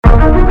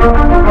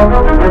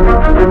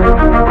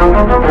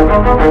He's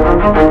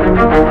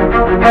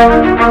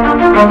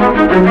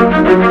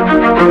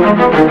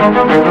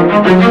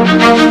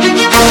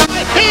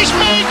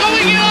made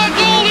going in on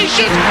goal. He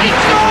shoots. He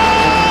scores!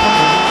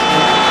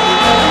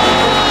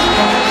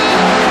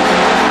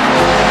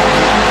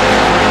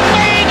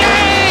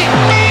 Mayday!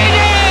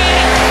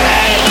 Mayday!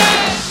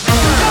 Mayday!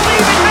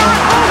 Believe it not!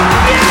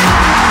 Oh, yes!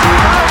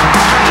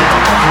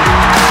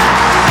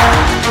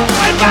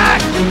 Way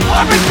back!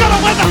 Auburn's gonna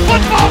win the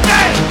football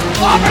game!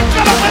 Auburn's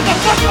gonna win the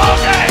football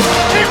game!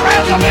 He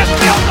ran the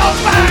midfield goal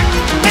back!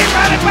 He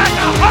ran it back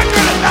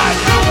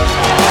 109 yards!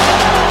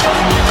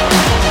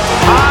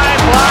 High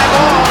fly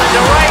ball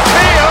into right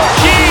field.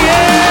 She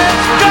is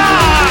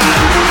gone!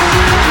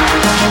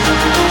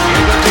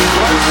 Into the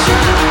right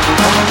center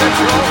of the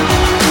throw.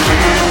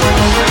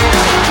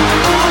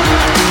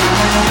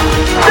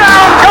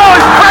 Down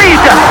goes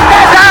Fraser!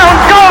 Down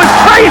goes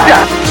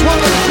Fraser! Swung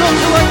on the drill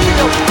to right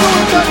field.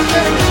 Going back to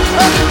Davis.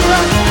 At the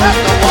track. At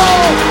the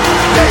wall.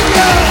 See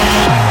ya!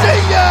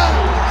 See ya!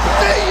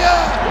 See ya!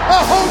 A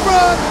home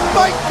run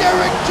by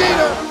Derek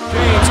Jeter.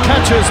 James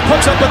catches,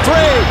 puts up a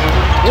three.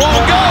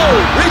 Won't go.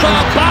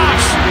 Rebound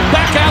Bosch.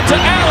 Back out to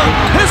Allen.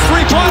 His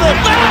three-pointer.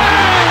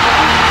 Bang!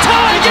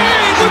 Tie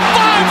game with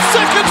 5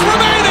 seconds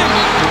remaining.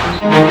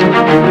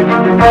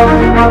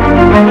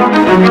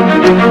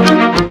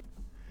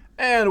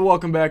 And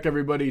welcome back,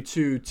 everybody,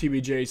 to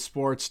TBJ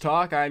Sports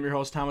Talk. I'm your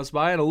host, Thomas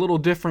By, and a little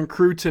different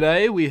crew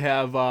today. We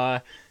have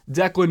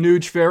Declan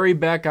Nuge Faery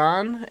back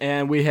on,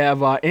 and we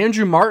have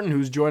Andrew Martin,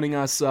 who's joining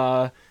us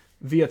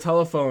via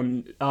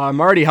telephone.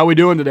 Marty, how we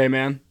doing today,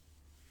 man?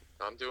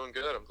 I'm doing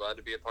good. I'm glad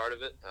to be a part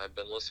of it. I've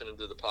been listening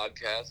to the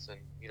podcast, and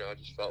I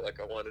just felt like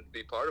I wanted to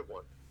be part of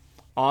one.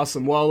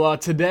 Awesome. Well,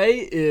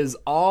 today is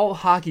all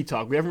hockey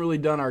talk. We haven't really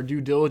done our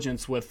due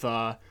diligence with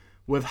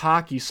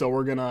hockey, so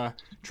we're gonna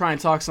try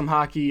and talk some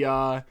hockey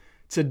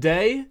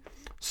today.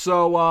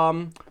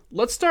 So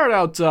let's start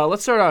out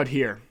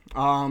here.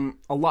 A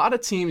lot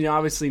of teams,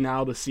 obviously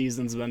now the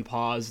season's been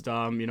paused.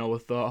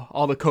 With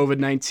all the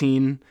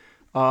COVID-19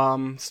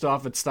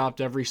 stuff, it stopped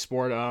every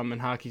sport,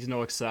 and hockey's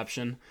no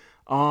exception.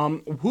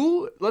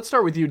 Let's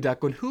start with you,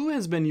 Declan. Who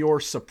has been your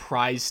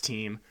surprise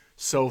team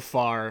so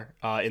far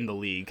in the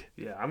league?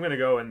 Yeah, I'm going to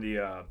go in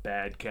the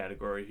bad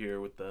category here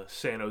with the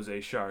San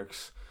Jose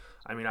Sharks.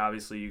 I mean,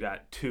 obviously you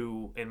got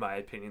two, in my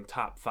opinion,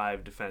 top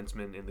 5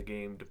 defensemen in the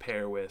game to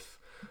pair with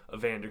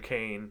Evander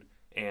Kane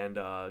and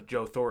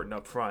Joe Thornton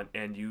up front.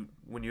 And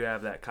when you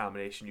have that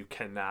combination, you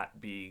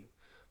cannot be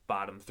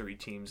bottom 3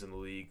 teams in the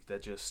league.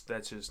 That's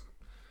just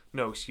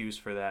no excuse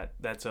for that.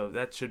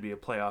 That should be a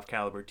playoff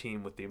caliber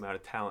team with the amount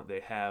of talent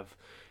they have,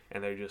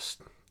 and they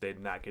did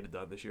not get it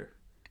done this year.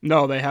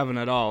 No, they haven't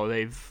at all.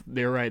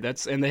 They're right.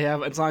 It's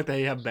not like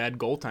they have bad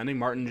goaltending.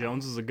 Martin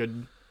Jones is a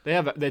good.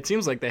 It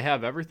seems like they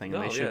have everything,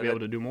 and they should be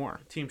able to do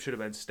more. The team should have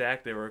been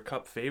stacked. They were a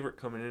Cup favorite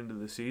coming into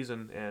the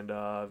season, and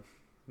now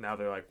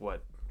they're like 14th,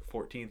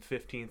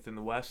 15th in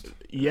the West.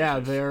 Yeah,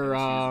 they're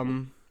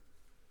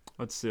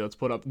let's see. Let's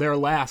put up. They're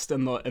last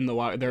in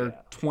the. They're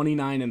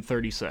 29 and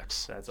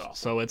 36. That's awesome.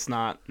 So it's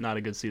not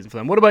a good season for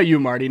them. What about you,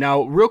 Marty?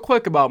 Now, real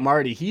quick about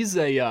Marty. He's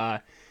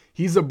a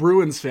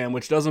Bruins fan,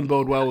 which doesn't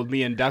bode well with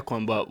me and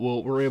Declan, but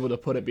we're able to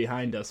put it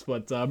behind us.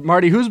 But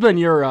Marty, who's been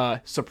your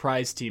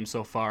surprise team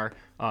so far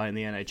in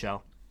the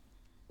NHL?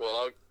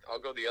 Well, I'll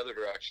go the other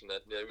direction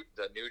that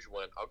Nuge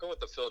went. I'll go with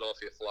the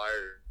Philadelphia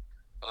Flyers.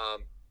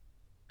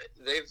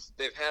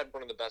 They've had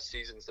one of the best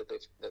seasons that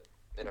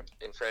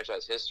in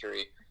franchise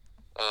history.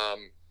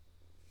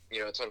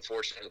 It's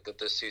unfortunate that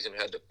this season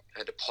had to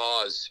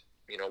pause.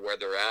 Where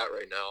they're at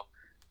right now.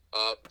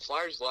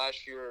 Flyers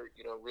last year,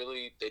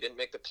 really they didn't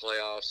make the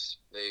playoffs.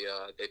 They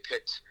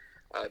picked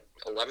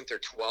 11th or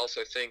 12th,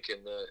 I think,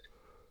 in the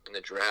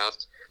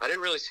draft. I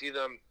didn't really see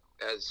them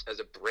as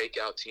a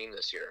breakout team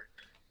this year,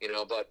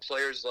 But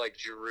players like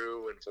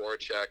Giroux and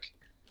Voracek,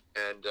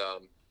 and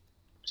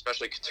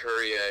especially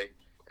Couturier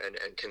and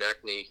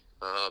Konechny,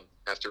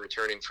 after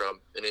returning from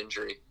an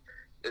injury,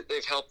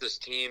 they've helped this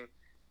team.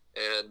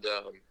 And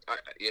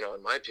in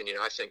my opinion,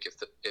 I think if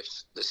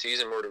the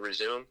season were to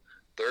resume,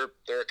 they're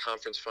a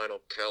conference final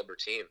caliber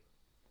team.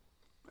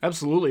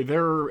 Absolutely.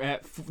 They're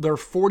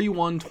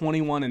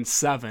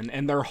 41-21-7,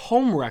 and their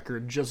home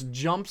record just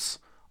jumps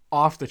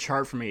off the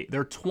chart for me.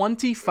 They're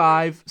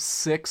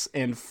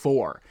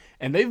 25-6-4,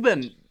 and they've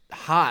been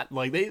hot.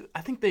 I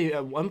think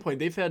at one point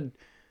they've had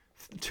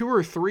 2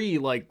 or 3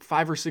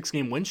 5 or 6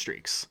 game win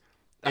streaks.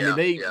 They're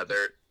really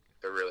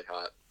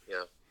hot.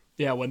 Yeah.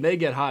 Yeah, when they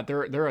get hot,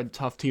 they're a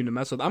tough team to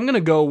mess with. I'm gonna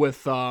go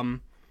with a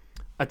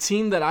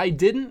team that I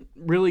didn't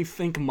really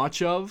think much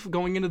of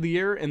going into the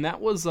year, and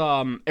that was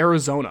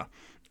Arizona.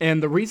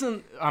 And the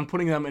reason I'm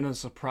putting them in a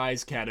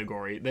surprise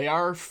category, they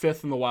are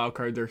 5th in the wild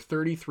card. They're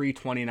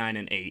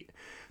 33-29-8.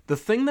 The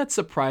thing that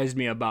surprised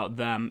me about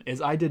them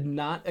is I did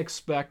not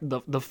expect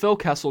the Phil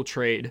Kessel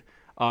trade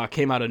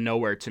came out of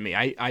nowhere to me.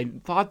 I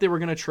thought they were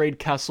going to trade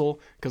Kessel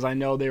because I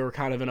know they were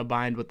kind of in a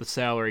bind with the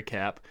salary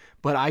cap,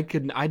 but I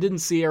didn't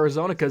see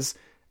Arizona because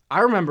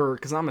I remember,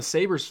 because I'm a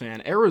Sabres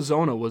fan,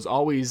 Arizona was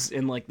always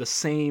in the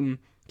same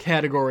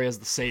category as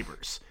the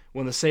Sabres,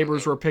 when the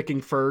Sabres were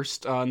picking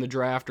first in the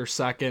draft or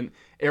second,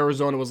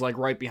 Arizona was like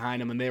right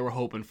behind them, and they were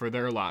hoping for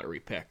their lottery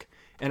pick.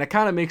 And it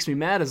kind of makes me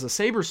mad as a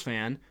Sabres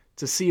fan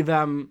to see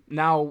them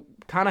now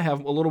kind of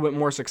have a little bit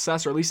more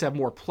success, or at least have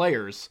more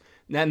players.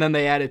 And then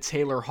they added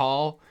Taylor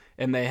Hall,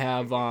 and they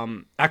have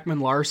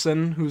Ekman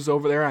Larson, who's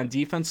over there on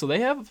defense. So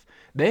they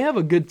have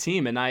a good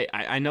team, and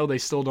I know they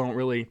still don't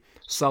really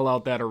sell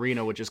out that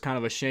arena, which is kind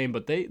of a shame.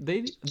 But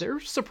they're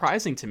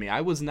surprising to me.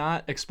 I was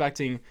not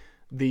expecting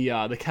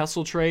the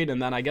Kessel trade,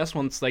 and then I guess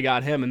once they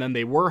got him, and then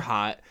they were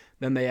hot,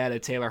 then they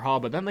added Taylor Hall,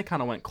 but then they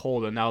kind of went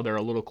cold, and now they're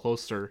a little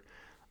closer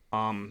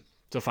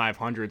to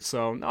 500.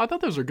 So no, I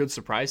thought those were good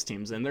surprise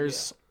teams, and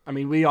I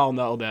mean, we all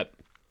know that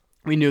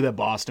we knew that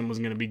Boston was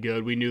going to be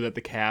good. We knew that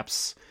the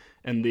Caps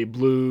and the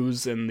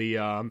Blues and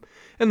the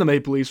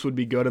Maple Leafs would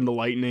be good, and the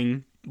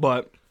Lightning,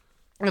 but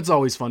it's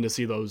always fun to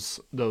see those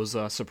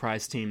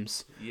surprise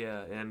teams.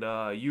 Yeah,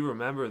 and you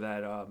remember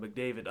that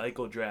McDavid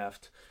Eichel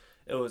draft?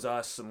 It was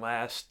us and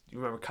last. You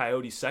remember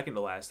Coyotes second to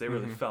last? They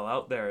really fell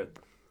out there.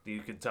 You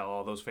could tell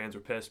all those fans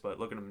were pissed, but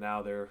look at them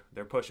now.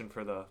 They're pushing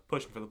for the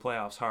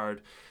playoffs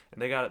hard,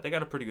 and they got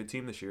a pretty good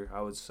team this year.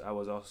 I was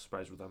also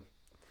surprised with them.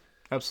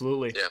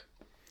 Absolutely. Yeah.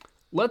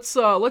 Let's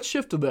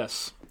shift to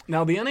this.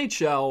 Now, the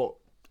NHL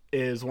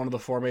is one of the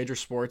four major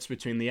sports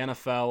between the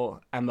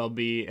NFL,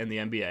 MLB, and the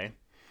NBA.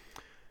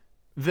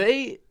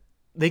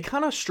 They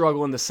kind of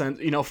struggle in the sense,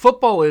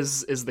 football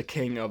is the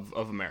king of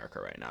America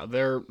right now.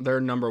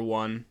 They're number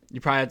one. You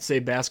probably have to say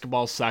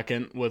basketball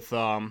second, with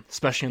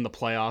especially in the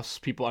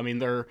playoffs. People, I mean,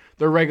 their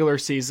regular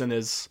season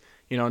is,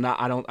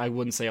 I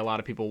wouldn't say a lot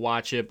of people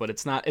watch it, but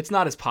it's not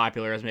as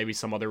popular as maybe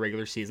some other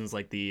regular seasons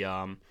like the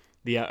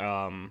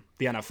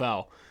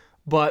NFL.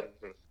 But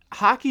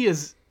hockey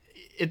it's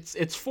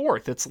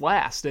fourth, it's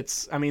last.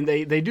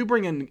 They do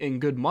bring in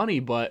good money,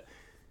 but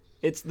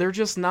they're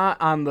just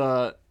not on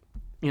the,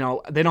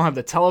 they don't have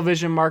the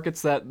television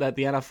markets that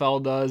the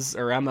NFL does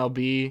or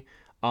MLB.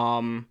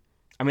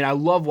 I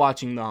love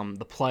watching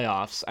the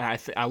playoffs.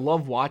 I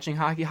love watching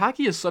hockey.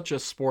 Hockey is such a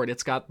sport.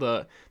 It's got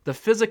the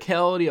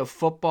physicality of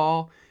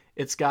football.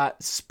 It's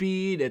got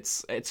speed.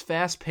 It's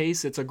fast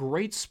paced. It's a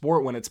great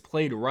sport when it's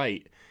played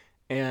right.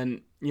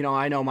 And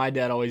I know my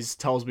dad always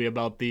tells me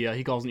about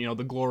he calls them,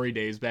 the glory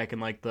days back in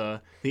like the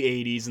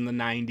 80s and the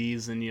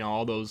 90s, and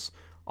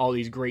all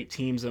these great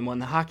teams. And when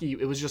the hockey,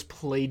 it was just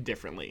played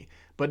differently.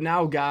 But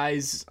now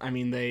guys,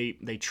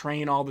 they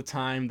train all the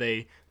time.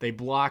 They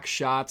block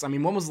shots.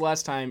 When was the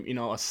last time,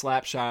 a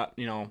slap shot,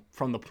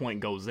 from the point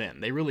goes in?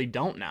 They really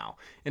don't now.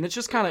 And it's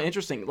just kind of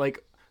interesting.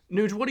 Like,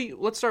 Nuge,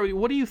 let's start with you.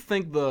 What do you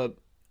think the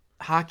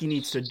hockey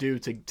needs to do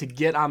to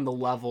get on the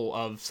level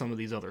of some of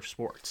these other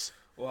sports?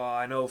 Well,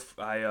 I know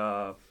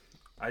I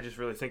just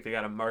really think they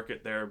got to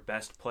market their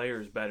best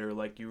players better.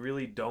 Like, you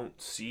really don't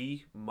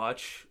see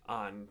much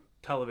on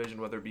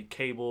television, whether it be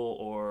cable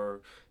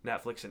or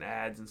Netflix and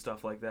ads and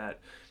stuff like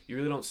that. You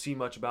really don't see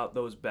much about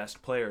those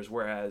best players,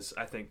 whereas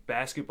I think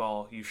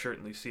basketball you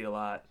certainly see a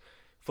lot.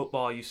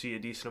 Football you see a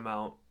decent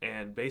amount,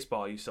 and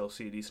baseball you still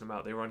see a decent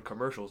amount. They run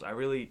commercials. I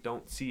really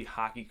don't see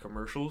hockey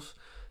commercials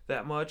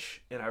that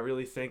much, and I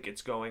really think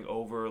it's going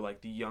over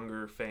like the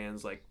younger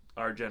fans, like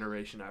our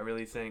generation. I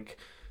really think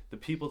the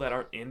people that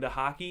aren't into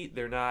hockey,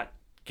 they're not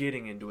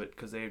getting into it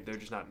because they're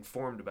just not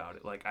informed about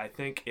it. Like, I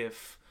think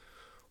if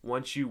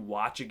once you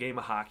watch a game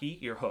of hockey,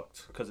 you're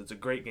hooked because it's a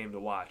great game to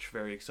watch,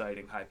 very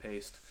exciting,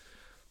 high-paced.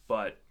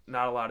 But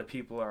not a lot of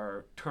people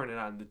are turning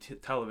on the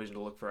television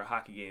to look for a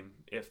hockey game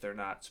if they're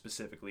not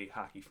specifically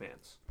hockey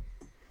fans.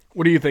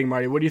 What do you think,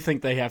 Marty? What do you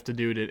think they have to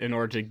do in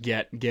order to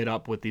get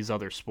up with these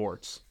other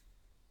sports?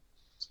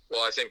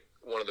 Well, I think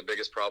one of the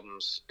biggest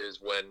problems is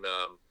when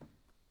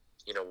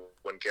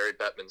Gary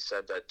Bettman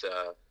said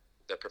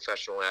that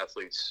professional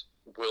athletes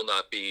will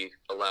not be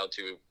allowed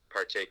to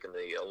partake in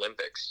the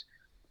Olympics.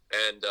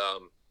 And,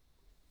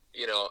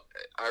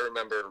 I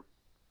remember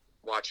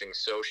watching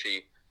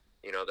Sochi,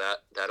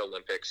 that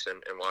Olympics,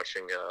 and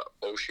watching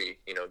Oshie,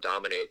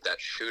 dominate that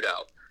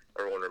shootout.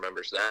 Everyone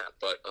remembers that.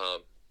 But,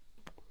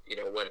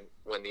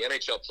 when the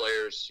NHL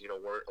players,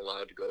 weren't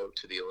allowed to go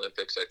to the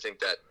Olympics, I think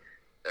that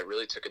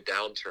really took a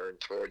downturn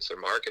towards their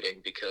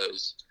marketing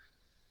because,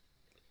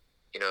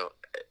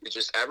 it's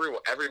just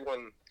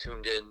everyone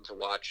tuned in to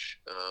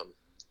watch,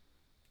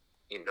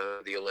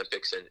 the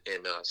Olympics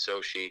in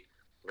Sochi,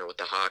 with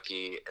the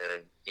hockey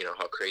and,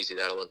 how crazy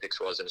that Olympics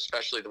was, and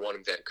especially the one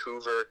in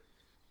Vancouver,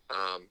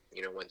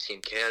 when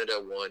Team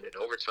Canada won in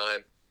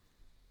overtime.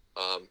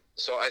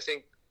 So I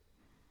think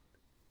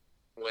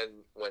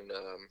when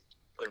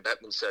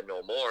Bettman said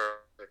no more,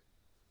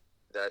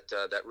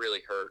 that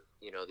really hurt,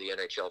 the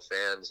NHL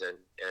fans, and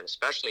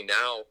especially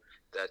now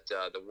that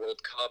the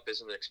World Cup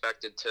isn't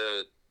expected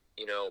to,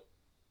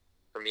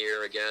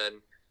 premiere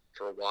again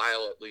for a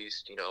while at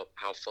least.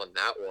 How fun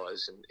that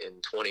was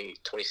in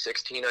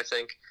 2016, I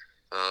think,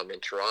 in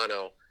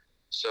Toronto.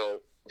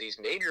 So these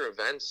major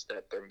events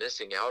that they're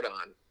missing out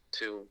on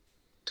to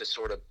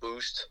sort of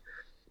boost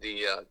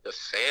the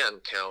fan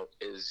count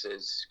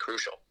is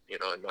crucial, in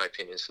my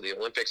opinion. So the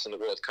Olympics and the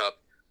World Cup,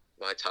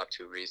 my top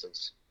two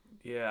reasons.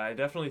 Yeah, I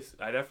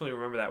definitely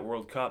remember that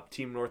World Cup.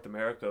 Team North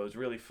America. It was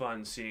really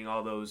fun seeing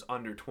all those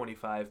under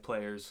 25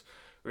 players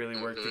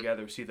really work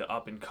together. See the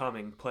up and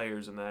coming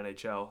players in the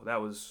NHL.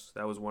 That was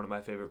one of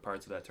my favorite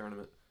parts of that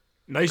tournament.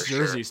 Nice For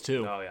jerseys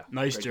sure. too. Oh yeah,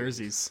 Nice great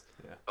jerseys.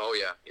 Yeah. Oh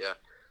yeah.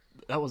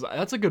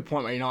 That's a good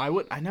point.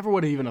 I never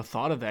would have even have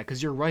thought of that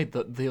because you're right.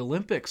 The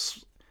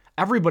Olympics,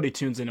 everybody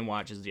tunes in and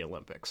watches the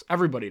Olympics.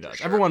 Everybody does.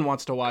 Sure. Everyone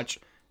wants to watch,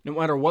 no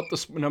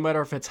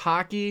matter if it's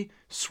hockey,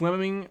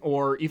 swimming,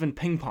 or even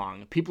ping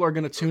pong. People are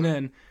going to tune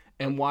in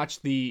and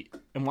watch the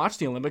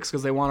Olympics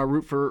because they want to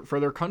root for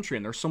their country,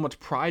 and there's so much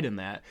pride in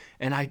that.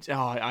 And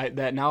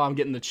now I'm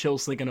getting the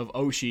chills thinking of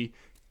Oshie.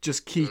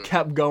 He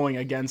kept going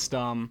against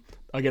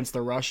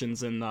the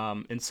Russians in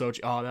Sochi.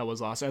 Oh, that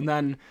was awesome. And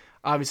then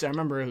obviously I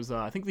remember it was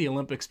I think the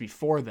Olympics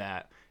before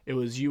that it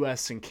was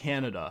U.S. and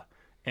Canada,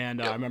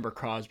 and I remember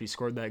Crosby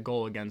scored that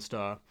goal against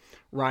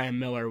Ryan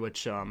Miller,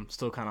 which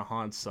still kind of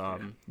haunts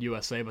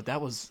USA. But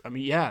that was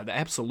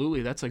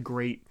absolutely, that's a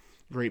great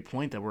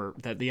point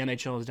that the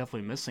NHL is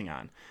definitely missing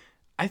on.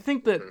 I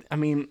think that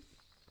the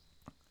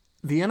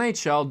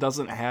NHL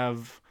doesn't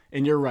have,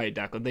 and you're right,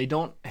 Declan.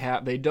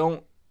 They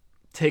don't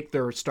take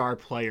their star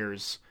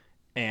players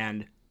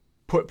and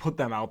put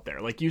them out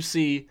there. Like you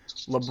see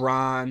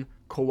LeBron,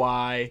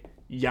 Kawhi,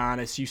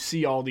 Giannis, you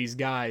see all these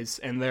guys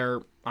and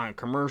they're on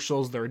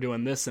commercials, they're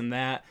doing this and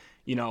that.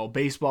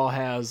 Baseball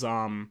has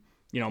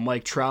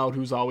Mike Trout,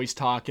 who's always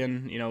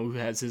talking, who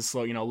has his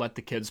slow, let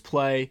the kids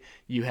play.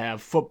 You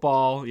have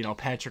football,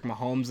 Patrick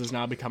Mahomes is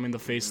now becoming the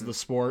face of the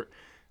sport.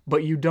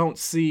 But you don't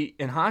see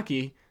in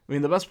hockey,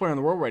 the best player in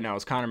the world right now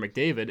is Connor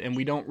McDavid, and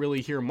we don't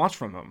really hear much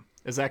from him.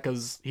 Is that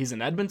because he's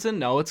in Edmonton?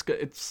 No, it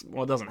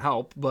doesn't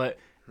help, but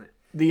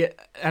the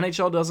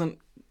NHL doesn't,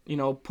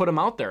 put him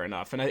out there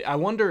enough. And I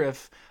wonder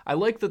if, I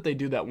like that they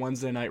do that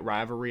Wednesday night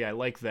rivalry. I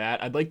like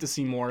that. I'd like to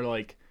see more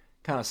like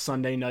kind of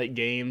Sunday night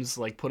games,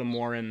 like put them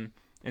more in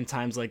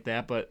times like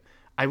that. But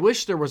I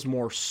wish there was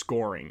more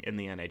scoring in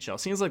the NHL.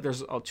 Seems like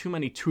there's too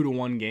many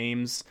 2-1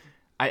 games.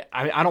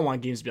 I don't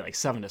want games to be like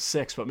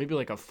 7-6, but maybe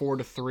like a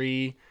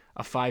 4-3,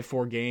 a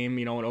 5-4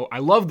 game. I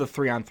love the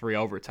 3-on-3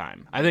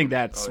 overtime. I think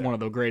that's one of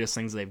the greatest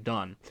things they've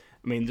done.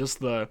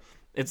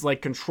 It's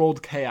like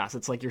controlled chaos.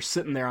 It's like you're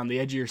sitting there on the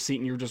edge of your seat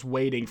and you're just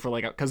waiting for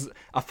because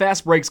a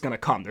fast break's going to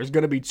come. There's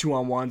going to be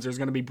 2-on-1s. There's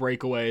going to be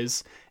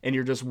breakaways, and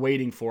you're just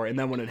waiting for it. And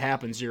then when it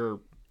happens, you're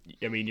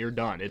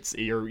done.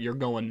 You're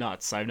going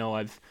nuts. I know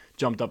I've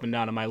jumped up and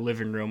down in my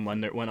living room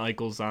when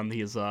Eichel's on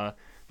these the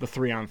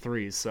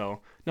 3-on-3s.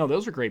 So no,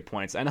 those are great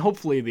points, and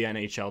hopefully the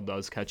NHL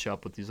does catch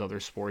up with these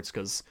other sports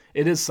because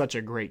it is such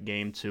a great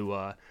game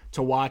to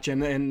watch.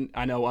 And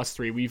I know us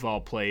three, we've all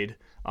played.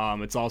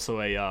 It's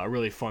also a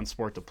really fun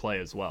sport to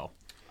play as well.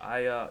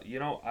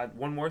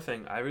 One more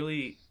thing. I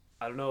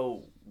don't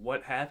know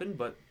what happened,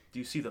 but do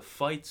you see the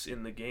fights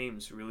in the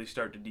games really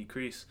start to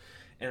decrease?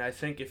 And I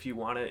think if you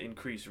want to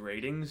increase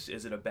ratings,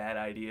 is it a bad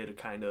idea to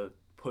kind of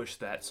push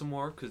that some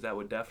more? Because that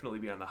would definitely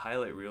be on the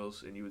highlight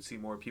reels, and you would see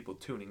more people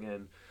tuning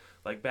in.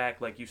 Like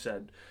you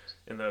said,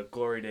 in the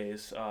glory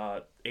days,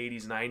 80s,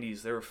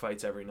 90s, there were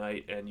fights every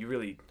night, and you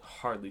really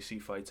hardly see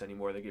fights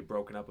anymore. They get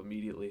broken up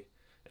immediately.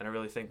 And I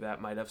really think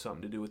that might have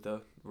something to do with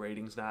the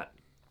ratings not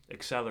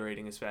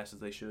accelerating as fast as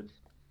they should.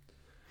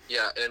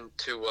 Yeah, and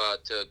to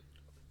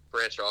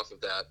branch off of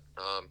that,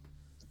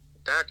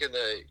 back in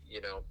the,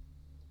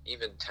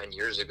 even 10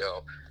 years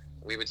ago,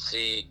 we'd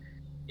see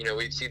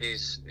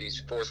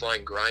these fourth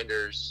line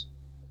grinders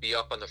be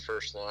up on the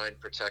first line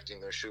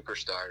protecting their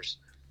superstars.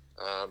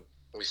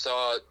 We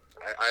saw,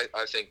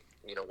 I think,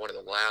 one of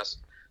the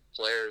last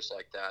players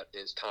like that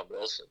is Tom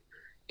Wilson.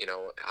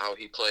 How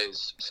he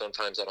plays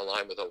sometimes on a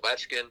line with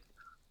Ovechkin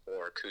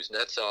or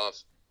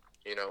Kuznetsov.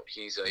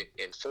 He's an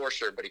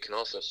enforcer, but he can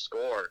also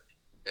score.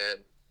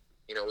 And,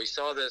 we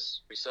saw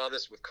this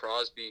with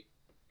Crosby.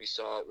 We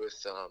saw it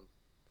with,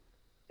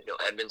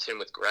 Edmonton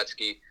with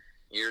Gretzky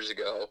years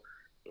ago.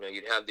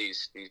 You'd have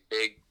these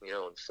big,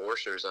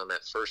 enforcers on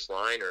that first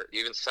line or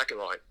even second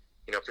line,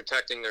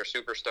 protecting their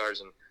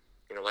superstars.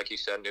 And, like you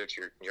said, Nooch,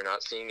 you're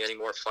not seeing any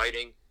more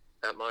fighting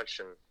that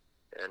much.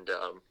 And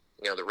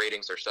the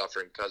ratings are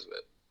suffering because of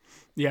it.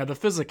 Yeah, the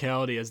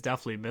physicality is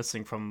definitely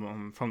missing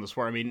from the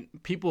sport.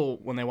 People,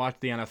 when they watch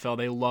the NFL,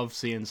 they love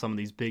seeing some of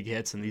these big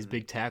hits and these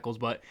big tackles.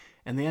 But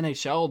in the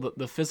NHL,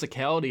 the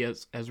physicality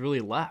has really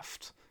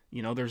left.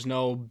 There's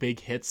no big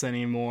hits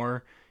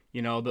anymore.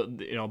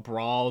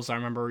 Brawls. I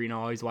remember,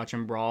 always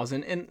watching brawls.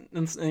 And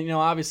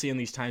obviously in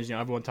these times,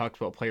 everyone talks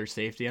about player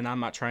safety, and I'm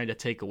not trying to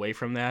take away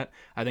from that.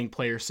 I think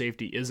player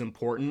safety is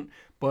important,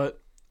 but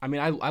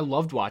I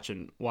loved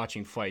watching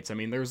fights.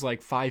 There's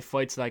like 5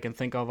 fights that I can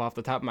think of off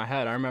the top of my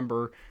head. I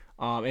remember,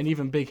 and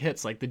even big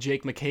hits like the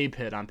Jake McCabe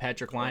hit on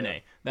Patrick Laine. Oh, yeah.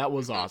 That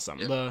was awesome.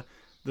 Yeah.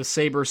 The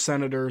Sabres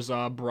Senators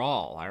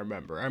brawl. I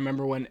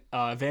remember when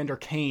Evander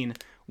Kane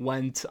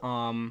went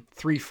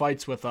 3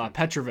 fights with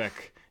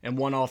Petrovic and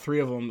won all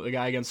 3 of them. The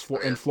guy in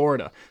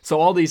Florida. So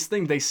all these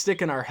things, they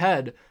stick in our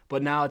head.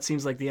 But now it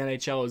seems like the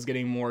NHL is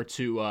getting more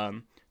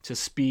to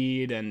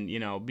speed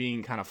and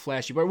being kind of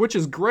flashy, but which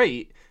is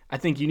great. I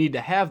think you need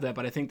to have that,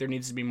 but I think there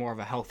needs to be more of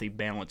a healthy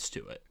balance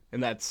to it.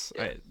 And that's,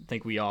 I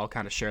think we all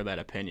kind of share that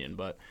opinion.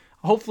 But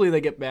hopefully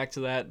they get back to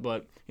that.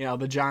 But,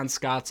 the John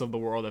Scotts of the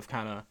world have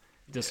kind of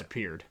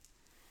disappeared.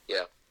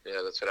 Yeah,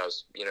 that's what I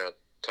was,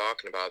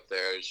 talking about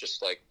there. It's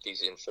just like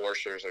these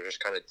enforcers are just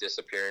kind of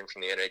disappearing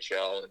from the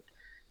NHL, and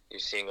you're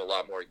seeing a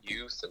lot more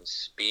youth and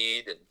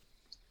speed. And,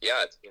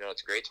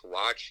 it's great to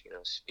watch,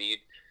 speed,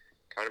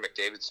 Connor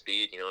McDavid's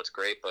speed, it's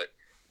great. But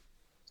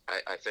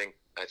I think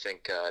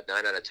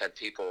 9 out of 10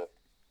 people,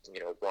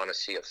 want to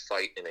see a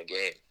fight in a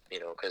game,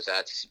 because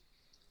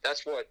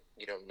that's what,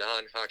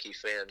 non-hockey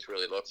fans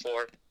really look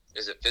for,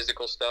 is it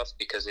physical stuff,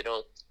 because they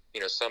don't,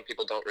 some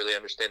people don't really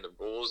understand the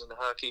rules in the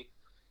hockey,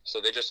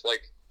 so they just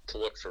like to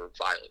look for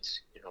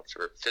violence,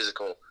 for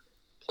physical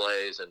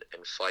plays and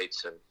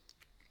fights, and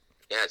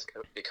it's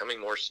becoming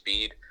more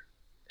speed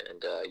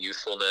and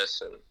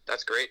youthfulness, and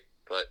that's great,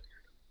 but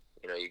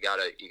you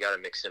gotta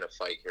mix in a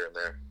fight here and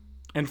there.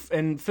 And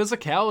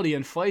physicality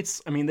and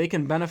fights, they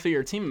can benefit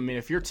your team.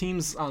 If your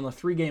team's on a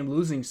 3-game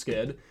losing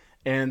skid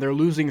and they're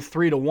losing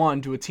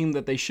 3-1 to a team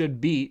that they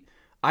should beat,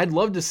 I'd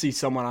love to see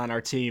someone on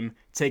our team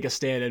take a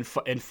stand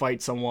and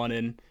fight someone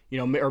and,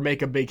 or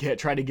make a big hit,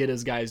 try to get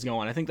his guys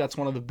going. I think that's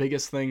one of the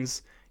biggest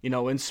things,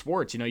 in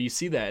sports. You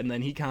see that. And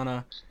then he kind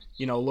of,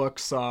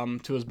 looks to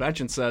his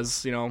bench and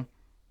says,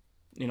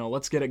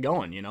 let's get it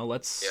going.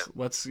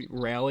 Let's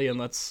rally and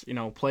let's,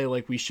 play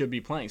like we should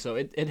be playing. So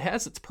it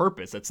has its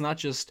purpose. It's not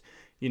just,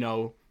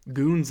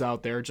 goons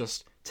out there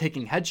just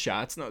taking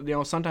headshots.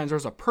 No, sometimes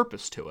there's a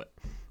purpose to it.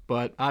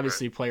 But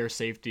obviously player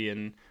safety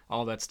and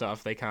all that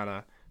stuff, they kind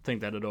of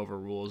think that it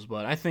overrules.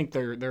 But I think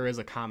there is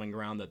a common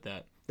ground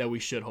that we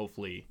should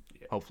hopefully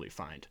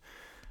find.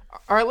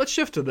 All right, let's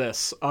shift to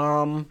this.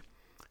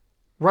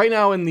 Right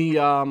now in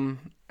the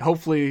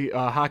hopefully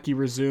hockey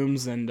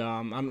resumes, and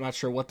I'm not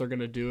sure what they're going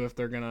to do, if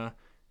they're going to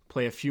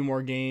play a few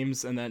more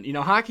games. And then,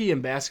 hockey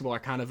and basketball are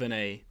kind of in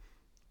a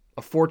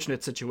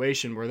fortunate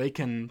situation where they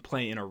can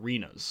play in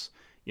arenas.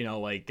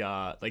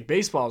 Like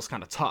baseball is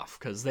kind of tough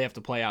because they have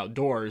to play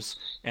outdoors.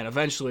 And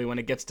eventually when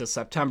it gets to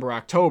September,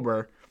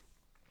 October,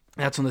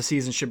 that's when the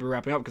season should be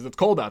wrapping up because it's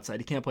cold outside.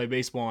 You can't play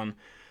baseball in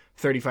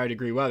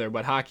 35-degree weather.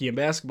 But hockey and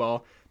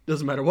basketball,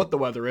 doesn't matter what the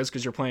weather is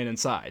because you're playing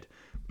inside.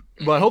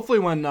 But hopefully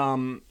when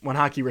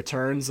hockey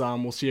returns,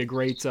 we'll see a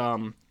great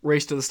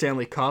race to the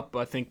Stanley Cup.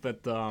 I think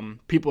that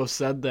people have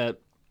said that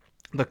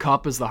the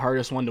Cup is the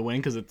hardest one to win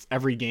because it's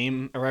every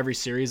game or every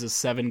series is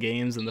 7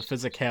 games, and the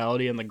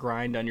physicality and the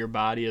grind on your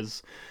body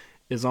is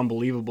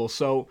unbelievable.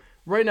 So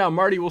right now,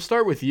 Marty, we'll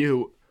start with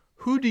you.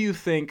 Who do you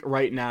think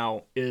right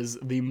now is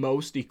the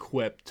most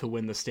equipped to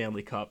win the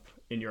Stanley Cup,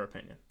 in your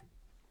opinion?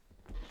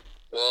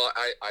 Well,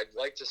 I'd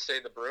like to say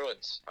the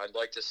Bruins. I'd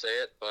like to say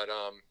it, but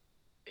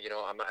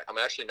I'm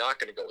actually not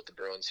going to go with the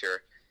Bruins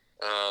here.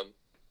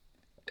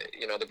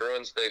 The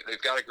Bruins,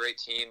 they've got a great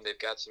team. They've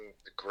got some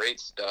great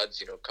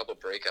studs, a couple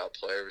breakout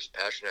players.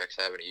 Pasternak's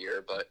having a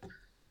year, but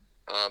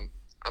I'm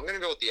going to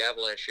go with the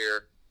Avalanche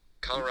here.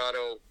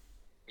 Colorado,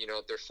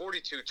 they're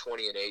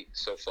 42-20-8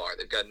 so far.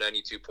 They've got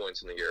 92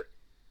 points in the year.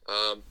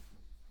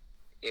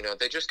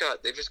 They've just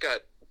got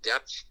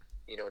depth,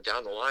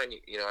 down the line.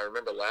 I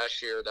remember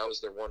last year that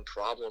was their one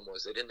problem,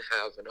 was they didn't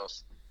have enough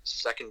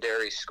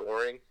secondary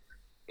scoring.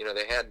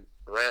 They had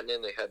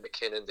Rantanen, they had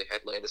McKinnon, they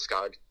had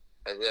Landeskog,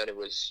 and then it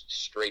was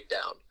straight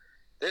down.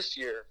 This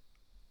year,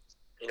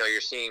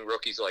 you're seeing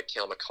rookies like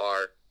Cale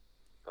Makar.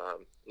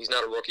 He's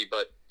not a rookie,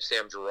 but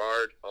Sam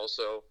Girard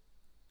also,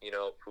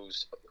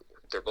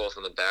 they're both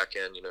on the back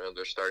end.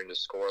 They're starting to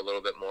score a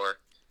little bit more.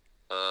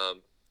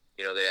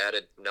 They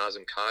added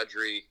Nazem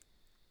Kadri.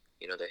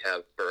 They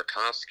have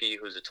Burakovsky,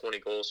 who's a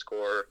 20-goal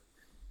scorer.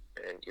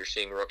 And you're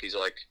seeing rookies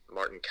like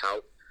Martin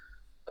Kaut,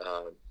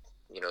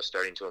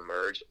 starting to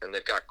emerge. And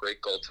they've got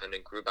great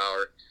goaltending.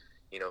 Grubauer,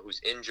 who's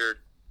injured.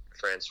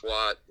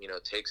 Francois,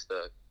 takes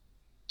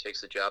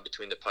the job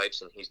between the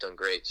pipes, and he's done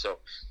great. So,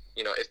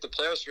 if the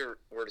playoffs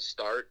were to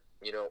start,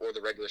 or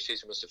the regular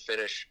season was to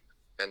finish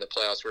and the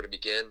playoffs were to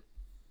begin,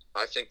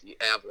 I think the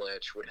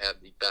Avalanche would have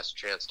the best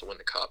chance to win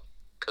the Cup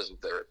because of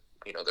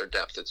their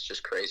depth. It's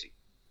just crazy.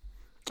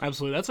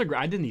 Absolutely.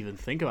 I didn't even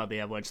think about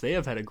the Avalanche. They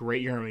have had a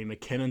great year.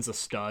 McKinnon's a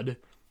stud.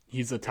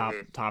 He's a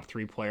top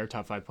 3 player,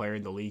 top 5 player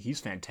in the league. He's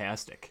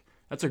fantastic.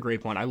 That's a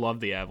great point. I love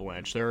the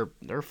Avalanche. They're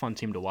a fun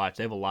team to watch.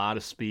 They have a lot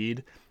of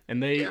speed,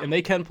 and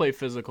they can play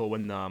physical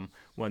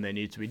when they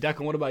need to be.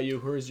 Declan, what about you?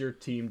 Who is your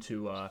team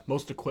to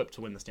most equipped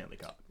to win the Stanley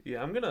Cup?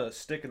 Yeah, I'm gonna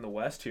stick in the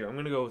West here. I'm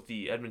gonna go with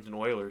the Edmonton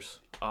Oilers.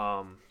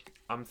 I'm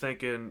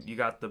thinking you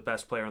got the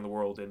best player in the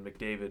world in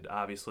McDavid.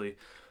 Obviously,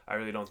 I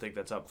really don't think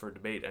that's up for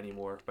debate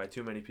anymore by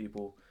too many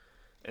people.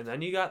 And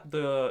then you got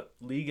the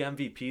league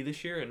MVP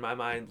this year, in my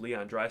mind,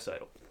 Leon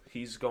Draisaitl.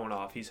 He's going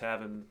off. He's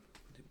having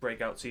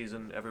breakout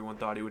season everyone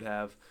thought he would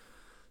have.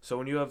 So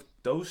when you have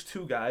those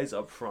two guys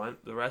up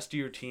front, the rest of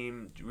your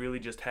team really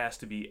just has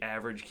to be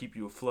average, keep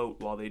you afloat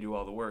while they do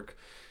all the work.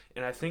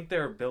 And I think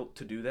they're built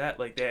to do that.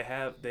 Like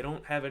they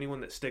don't have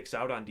anyone that sticks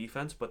out on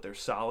defense, but they're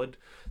solid.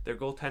 Their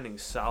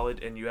goaltending's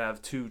solid, and you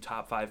have 2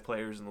 top 5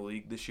 players in the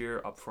league this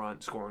year up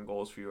front scoring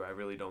goals for you. I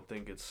really don't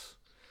think it's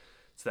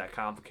it's that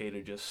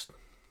complicated. Just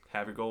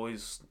have your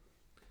goalies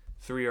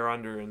 3 or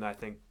under, and I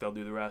think they'll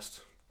do the rest.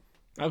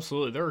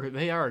 Absolutely,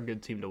 they are a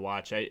good team to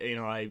watch.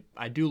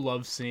 I do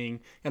love seeing,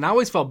 and I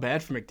always felt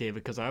bad for McDavid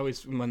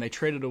because when they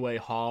traded away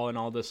Hall and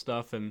all this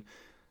stuff, and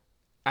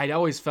I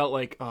always felt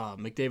like,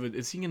 McDavid,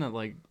 is he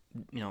gonna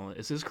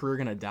is his career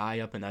gonna die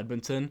up in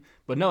Edmonton?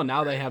 But no,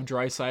 now they have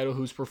Draisaitl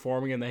who's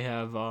performing, and they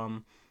have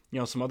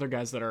some other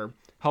guys that are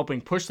helping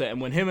push that. And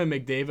when him and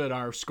McDavid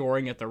are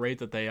scoring at the rate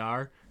that they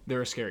are,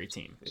 they're a scary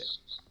team. Yeah.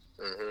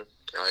 Mm-hmm.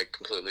 I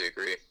completely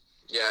agree.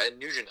 Yeah, and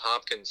Nugent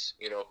Hopkins,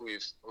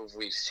 who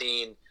we've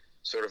seen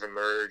sort of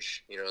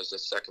emerge, as a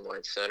second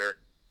line center.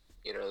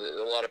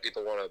 A lot of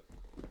people want to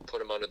put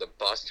him under the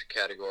bust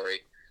category,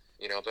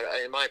 but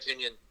in my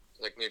opinion,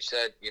 like Mitch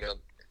said,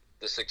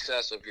 the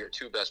success of your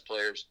two best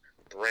players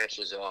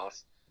branches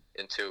off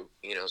into,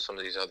 some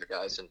of these other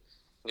guys. And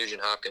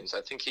Nugent Hopkins,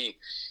 I think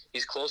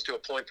he's close to a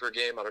point per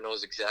game. I don't know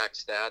his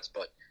exact stats,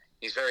 but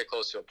he's very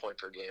close to a point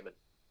per game. And,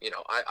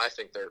 I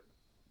think they're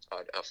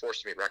a force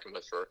to be reckoned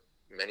with for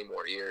many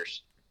more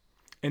years.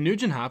 And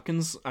Nugent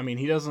Hopkins,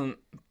 he doesn't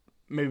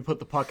maybe put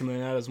the puck in the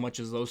net as much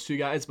as those two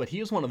guys, but he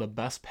is one of the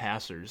best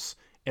passers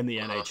in the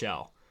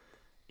NHL.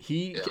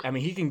 He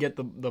can get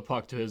the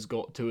puck to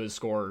his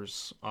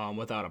scorers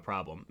without a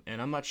problem.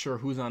 And I'm not sure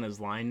who's on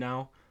his line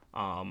now,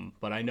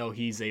 but I know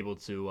he's able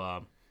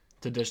to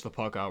dish the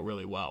puck out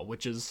really well,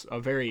 which is a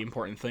very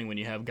important thing when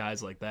you have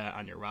guys like that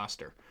on your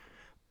roster.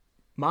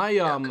 I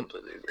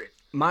completely agree.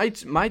 My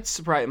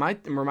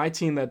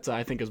team that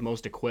I think is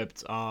most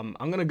equipped. I'm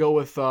gonna go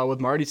with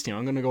Marty's team.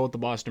 I'm gonna go with the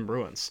Boston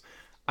Bruins.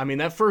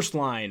 That first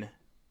line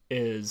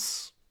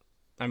is,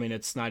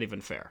 it's not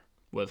even fair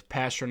with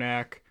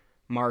Pastrnak,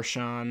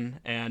 Marchand,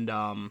 and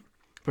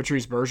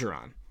Patrice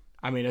Bergeron.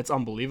 It's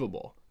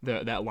unbelievable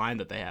that line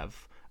that they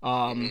have.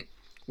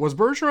 Was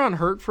Bergeron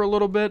hurt for a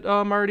little bit,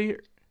 Marty?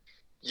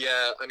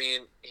 Yeah,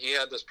 he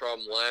had this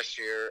problem last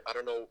year. I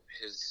don't know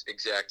his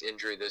exact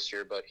injury this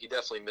year, but he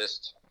definitely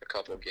missed a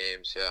couple of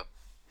games. Yeah.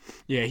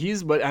 Yeah,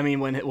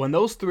 when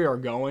those three are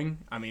going,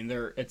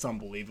 it's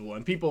unbelievable.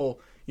 And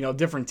people,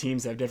 different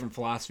teams have different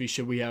philosophies.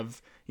 Should we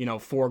have,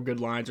 4 good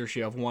lines, or should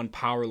you have 1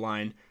 power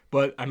line?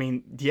 But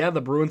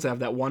the Bruins have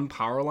that 1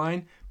 power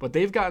line, but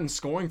they've gotten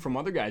scoring from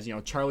other guys.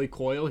 Charlie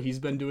Coyle,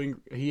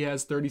 he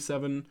has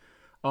 37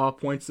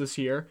 points this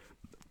year.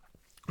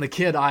 The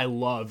kid I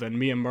love, and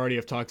me and Marty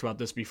have talked about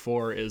this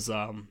before, is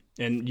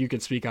and you can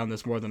speak on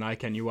this more than I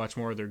can. You watch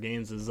more of their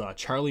games. Is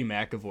Charlie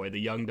McAvoy, the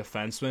young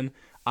defenseman?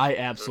 I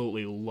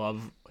absolutely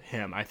love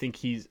him. I think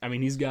he's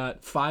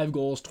got 5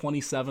 goals,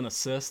 27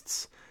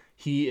 assists.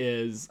 He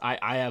is. I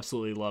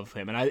absolutely love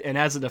him. And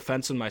as a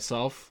defenseman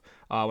myself,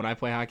 when I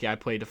play hockey, I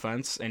play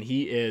defense, and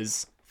he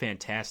is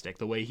fantastic.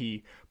 The way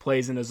he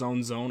plays in his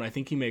own zone, I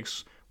think he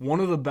makes one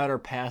of the better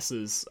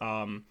passes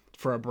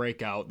for a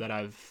breakout that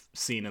I've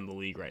seen in the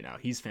league right now.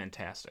 He's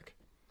fantastic.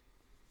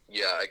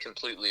 Yeah, I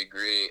completely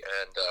agree.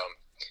 And,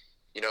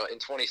 in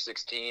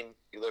 2016,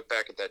 you look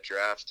back at that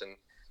draft and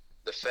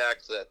the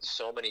fact that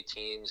so many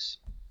teams,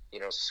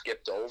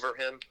 skipped over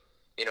him.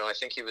 I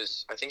think he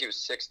was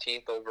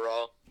 16th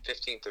overall,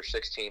 15th or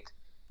 16th.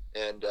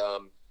 And,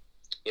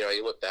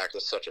 you look back,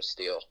 that's such a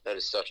steal. That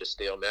is such a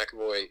steal.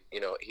 McAvoy,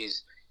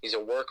 he's a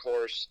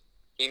workhorse.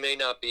 He may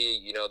not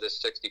be, this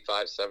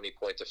 65,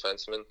 70-point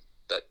defenseman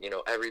that,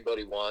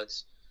 everybody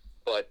wants.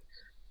 But,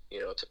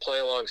 to play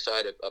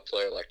alongside a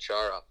player like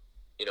Chara,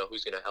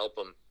 who's going to help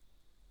him.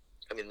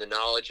 The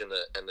knowledge and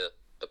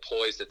the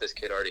poise that this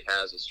kid already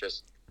has is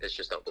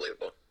just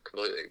unbelievable.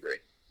 Completely agree.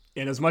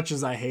 And as much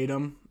as I hate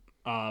him,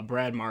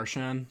 Brad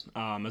Marchand,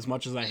 as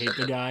much as I hate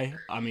the guy,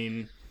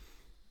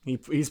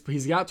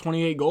 he's got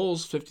 28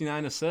 goals,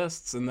 59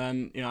 assists, and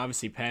then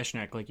obviously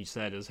Pastrnak, like you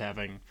said, is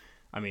having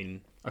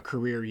a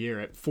career year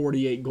at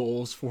 48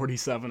 goals,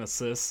 47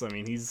 assists.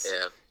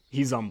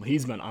 He's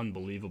been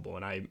unbelievable.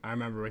 And I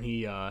remember when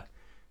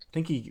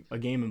a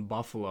game in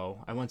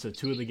Buffalo. I went to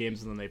 2 of the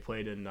games, and then they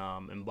played in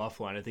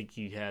Buffalo, and I think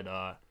he had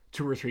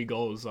 2 or 3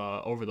 goals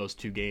over those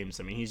 2 games.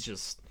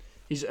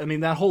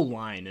 That whole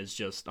line is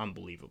just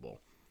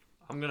unbelievable.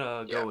 I'm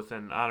gonna go with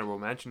an honorable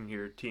mention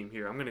team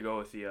here. I'm gonna go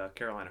with the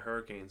Carolina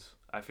Hurricanes.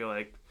 I feel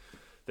like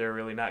they're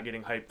really not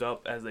getting hyped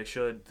up as they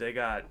should. They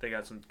got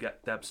some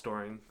depth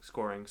scoring.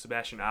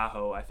 Sebastian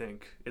Aho, I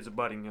think, is a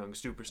budding young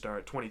superstar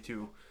at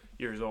 22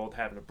 years old,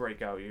 having a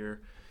breakout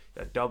year.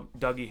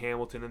 Dougie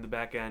Hamilton in the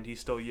back end. He's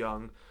still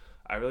young.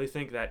 I really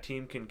think that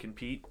team can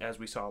compete, as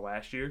we saw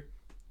last year.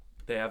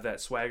 They have that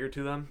swagger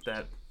to them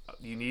that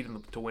you need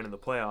to win in the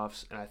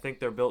playoffs, and I think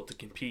they're built to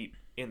compete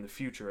in the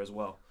future as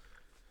well.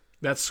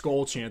 That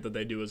skull chant that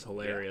they do is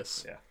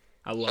hilarious. Yeah.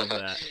 I love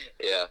that.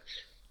 Yeah.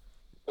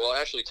 Well,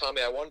 actually,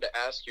 Tommy, I wanted to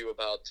ask you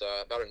about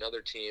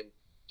another team.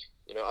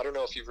 I don't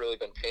know if you've really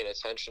been paying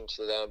attention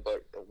to them,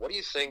 but what do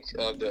you think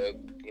of the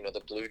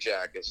Blue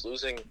Jackets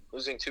losing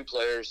 2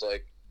 players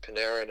like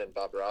Panarin and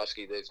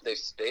Bobrovsky? They've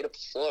stayed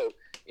afloat,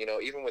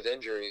 even with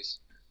injuries.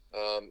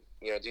 Do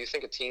you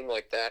think a team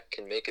like that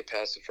can make it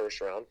past the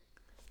first round?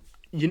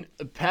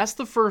 Past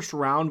the first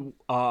round,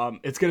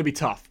 it's going to be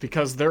tough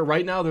because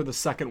right now they're the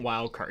second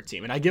wild card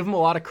team, and I give them a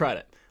lot of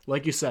credit.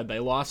 Like you said, they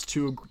lost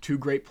two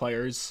great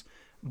players,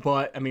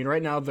 but I mean,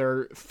 right now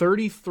they're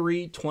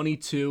 33,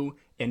 22,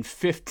 and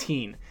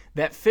 15.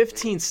 That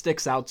 15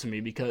 sticks out to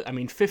me because, I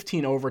mean,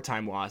 15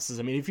 overtime losses.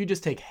 I mean, if you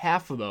just take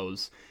half of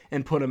those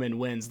and put them in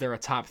wins, they're a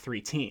top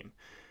 3 team.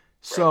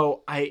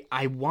 So I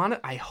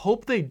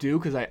hope they do,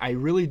 because I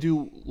really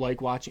do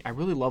like watching. I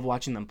really love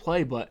watching them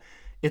play, but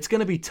it's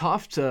going to be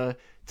tough to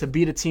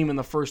beat a team in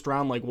the first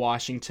round like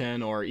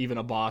Washington or even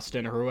a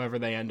Boston or whoever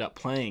they end up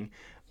playing.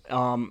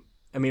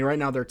 I mean, right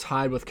now they're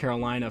tied with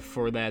Carolina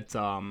for that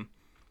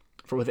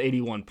with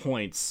 81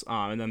 points,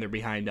 and then they're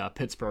behind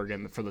Pittsburgh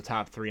and for the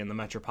top 3 in the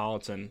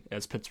Metropolitan,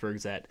 as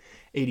Pittsburgh's at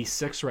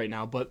 86 right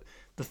now. But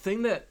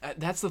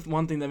that's the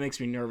one thing that makes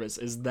me nervous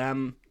is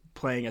them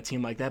playing a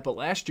team like that. But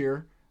last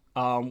year,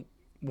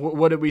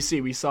 what did we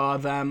see? We saw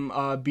them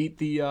beat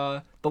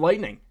the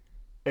Lightning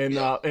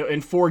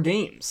in 4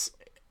 games.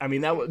 I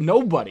mean,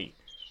 nobody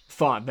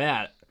thought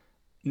that.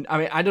 I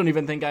mean, I don't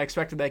even think I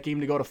expected that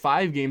game to go to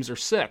 5 games or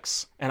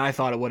 6, and I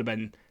thought it would have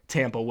been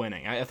Tampa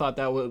winning. I thought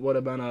that would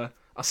have been a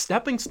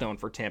stepping stone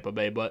for Tampa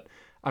Bay, but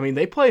I mean,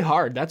 they play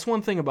hard. That's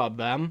one thing about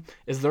them,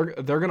 is they're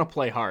going to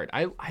play hard.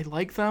 I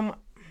like them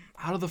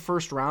out of the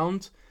first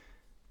round.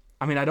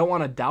 I mean, I don't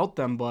want to doubt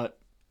them, but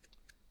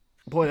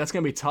boy, that's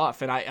going to be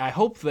tough. And I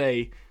hope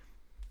they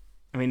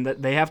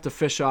have to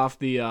fish off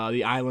the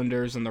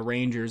Islanders and the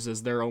Rangers,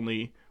 as they're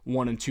only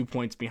 1 and 2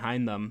 points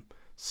behind them.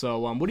 So,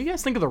 what do you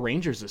guys think of the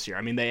Rangers this year?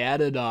 I mean, they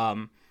added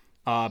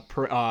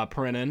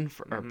Perinin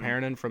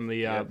from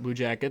the Blue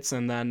Jackets,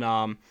 and then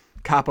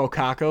Capo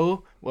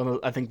Caco,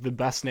 I think the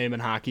best name in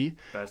hockey.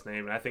 Best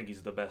name, and I think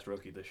he's the best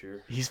rookie this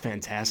year. He's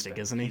fantastic,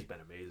 isn't he? He's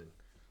been amazing.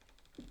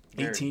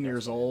 18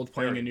 years old,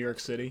 playing in New York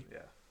City. Yeah.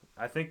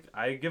 I think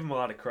I give them a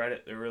lot of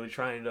credit. They're really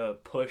trying to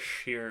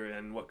push here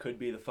in what could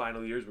be the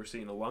final years. We're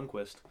seeing a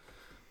Lundqvist,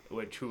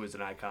 who is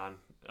an icon.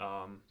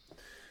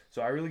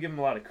 So I really give them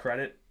a lot of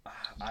credit.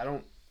 I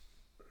don't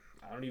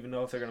even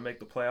know if they're going to make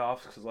the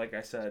playoffs because, like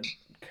I said,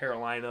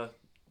 Carolina's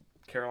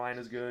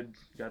good.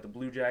 You got the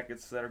Blue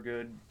Jackets that are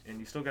good, and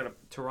you still got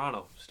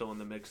Toronto still in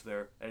the mix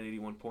there at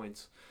 81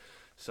 points.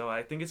 So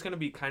I think it's going to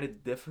be kind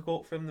of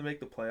difficult for them to make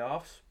the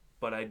playoffs,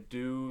 but I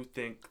do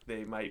think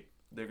they're going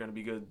to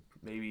be good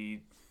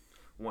maybe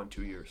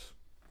 1-2 years.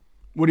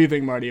 What do you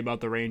think, Marty,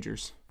 about the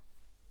Rangers?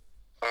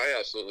 I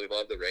absolutely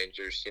love the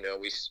Rangers. You know,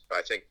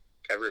 I think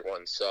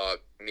everyone saw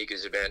Mika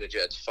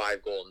Zibanejad's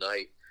 5-goal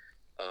night.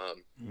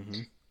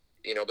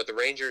 You know, but the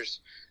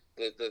Rangers,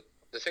 the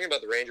thing about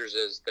the Rangers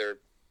is they're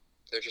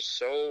just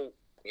so,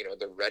 you know,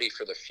 they're ready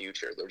for the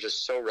future. They're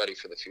just so ready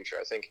for the future.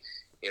 I think,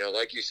 you know,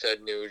 like you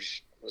said,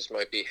 Nuge, this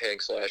might be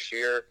Hank's last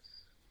year.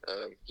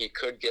 He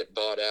could get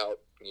bought out,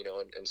 you know,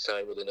 and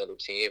signed with another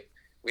team.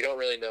 We don't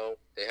really know.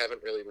 They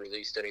haven't really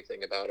released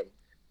anything about him.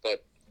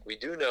 But we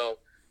do know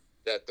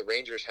that the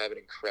Rangers have an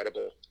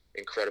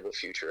incredible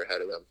future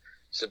ahead of them.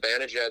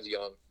 Zibanejad's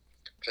young.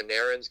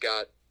 Panarin's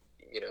got,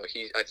 you know,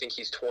 I think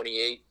he's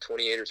 28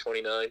 or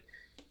 29,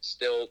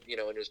 still, you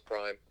know, in his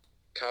prime.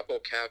 Capo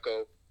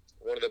Caco,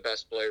 one of the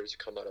best players to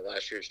come out of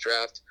last year's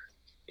draft,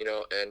 you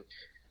know, and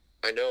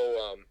I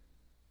know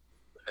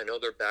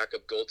their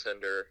backup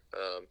goaltender,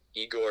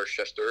 Igor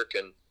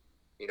Shesterkin,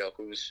 you know,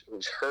 who's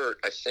hurt,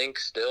 I think,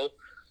 still,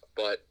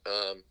 but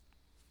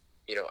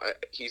you know,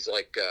 he's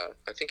like,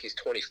 I think he's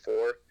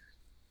 24,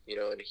 you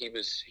know, and he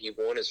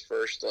won his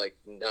first like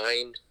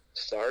 9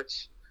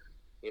 starts,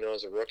 you know,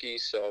 as a rookie.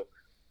 So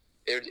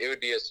it would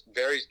be a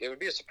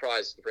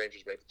surprise if the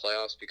Rangers make the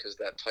playoffs because of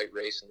that tight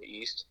race in the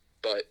East.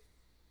 But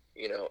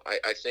you know,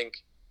 I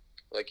think,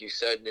 like you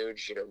said,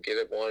 Nuge, you know, give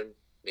it 1,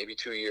 maybe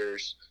 2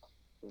 years,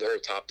 they're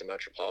atop the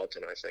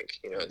Metropolitan. I think,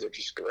 you know, they're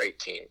just great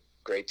team.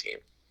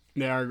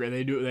 They are.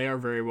 They are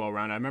very well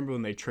rounded. I remember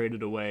when they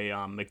traded away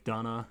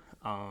McDonough.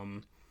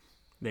 I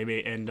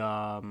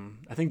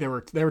think they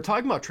were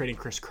talking about trading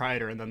Chris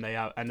Kreider, and then they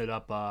ended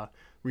up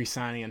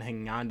re-signing and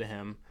hanging on to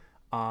him.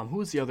 Who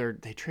was the other?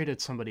 They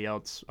traded somebody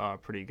else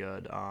pretty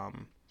good.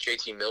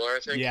 JT Miller, I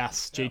think.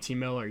 Yes, JT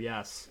Miller.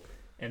 Yes,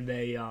 and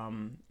they,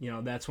 you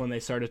know, that's when they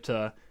started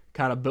to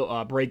kind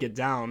of break it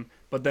down.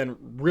 But then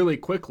really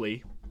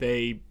quickly,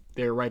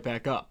 they're right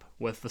back up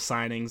with the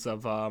signings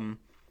of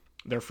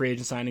their free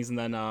agent signings, and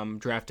then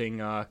drafting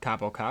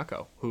Capo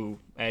Caco, who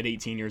at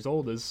 18 years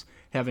old is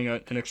having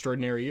an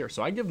extraordinary year.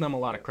 So I give them a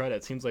lot of credit.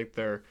 It seems like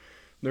they're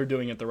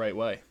doing it the right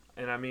way.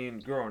 And I mean,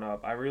 growing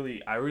up, I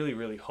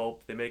really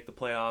hope they make the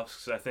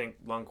playoffs because I think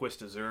Lundqvist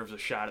deserves a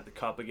shot at the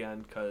cup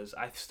again because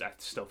I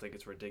still think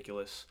it's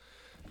ridiculous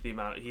the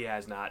amount he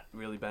has not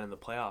really been in the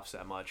playoffs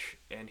that much,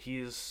 and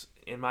he's,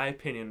 in my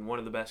opinion, one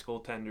of the best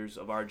goaltenders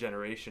of our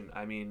generation.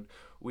 I mean,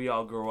 we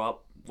all grew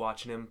up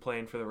watching him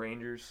playing for the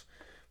Rangers,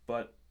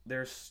 but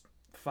there's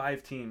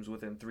 5 teams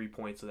within 3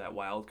 points of that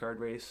wild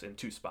card race in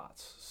 2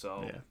 spots.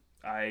 So yeah.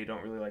 I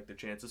don't really like the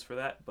chances for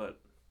that, but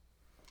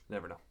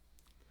never know.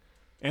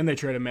 And they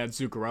traded Matt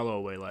Zuccarello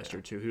away last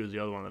year too. He was the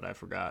other one that I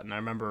forgot. And I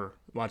remember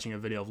watching a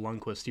video of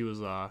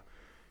Lundqvist.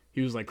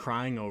 like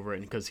crying over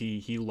it because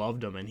he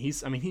loved him, and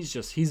he's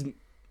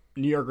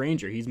New York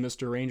Ranger. He's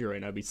Mr. Ranger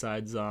right now.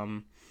 Besides,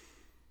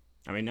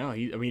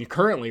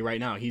 currently right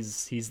now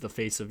he's the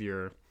face of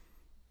your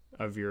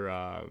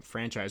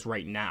franchise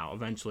right now.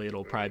 Eventually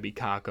it'll probably be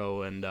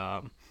Kako, and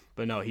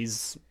but no,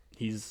 he's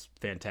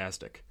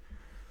fantastic.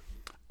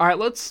 All right,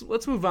 let's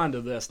move on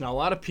to this. Now, a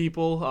lot of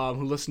people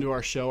who listen to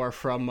our show are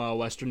from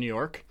Western New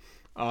York,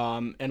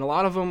 and a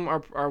lot of them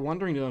are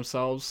wondering to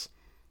themselves,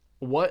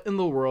 what in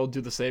the world do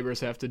the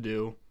Sabres have to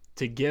do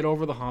to get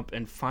over the hump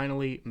and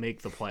finally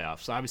make the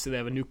playoffs? Obviously, they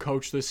have a new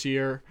coach this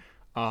year.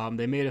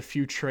 They made a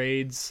few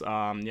trades.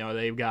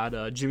 They've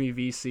got Jimmy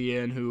Vesey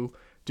in, who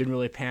didn't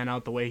really pan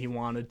out the way he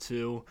wanted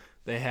to.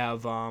 They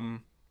have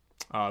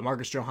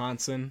Marcus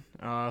Johansson,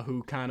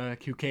 who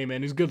came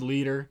in. He's a good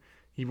leader.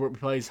 He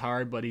plays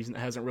hard, but he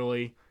hasn't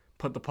really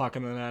put the puck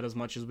in the net as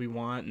much as we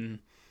want. And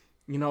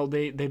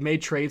they've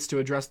made trades to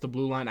address the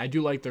blue line. I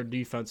do like their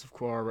defensive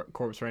corps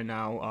right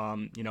now.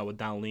 With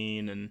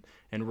Dahlin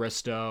and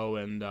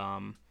Risto, and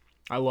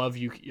I love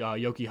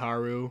Yoki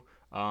Haru.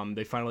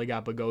 They finally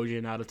got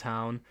Bogosian out of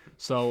town.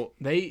 So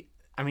I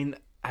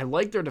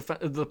like their defense.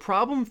 The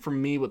problem for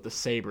me with the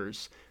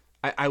Sabres,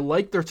 I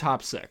like their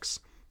top six.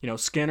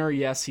 Skinner,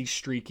 yes, he's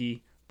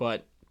streaky,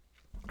 but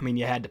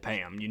you had to pay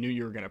him. You knew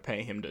you were going to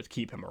pay him to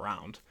keep him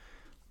around.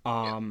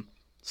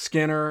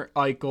 Skinner,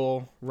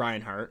 Eichel,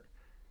 Reinhart,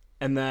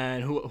 and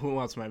then who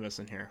else am I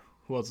missing here?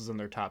 Who else is in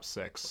their top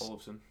six?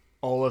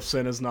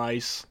 Olofsson is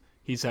nice.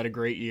 He's had a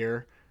great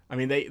year.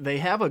 They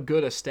have a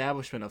good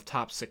establishment of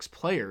top six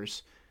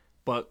players,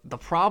 but the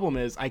problem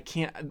is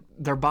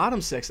they're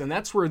bottom six, and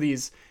that's where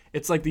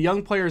it's like the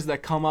young players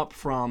that come up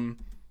from,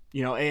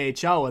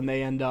 AHL, and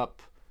they end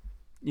up,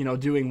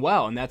 doing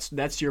well, and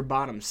that's your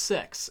bottom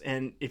six.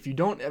 And if you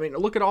don't,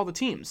 look at all the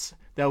teams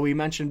that we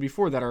mentioned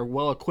before that are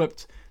well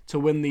equipped to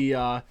win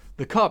the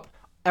cup.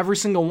 Every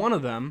single one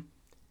of them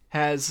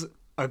has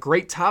a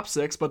great top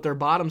six, but their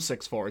bottom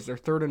six forwards, their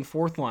third and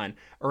fourth line,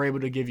 are able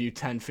to give you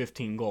 10,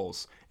 15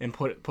 goals and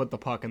put the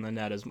puck in the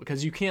net,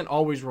 because you can't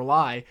always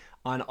rely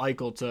on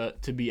Eichel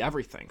to be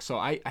everything. So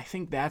I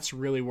think that's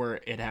really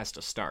where it has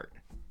to start.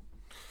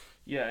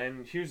 Yeah,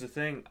 and here's the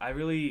thing.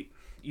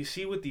 You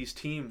see with these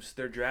teams,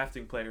 they're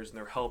drafting players and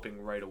they're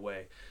helping right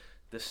away.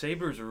 The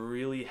Sabres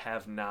really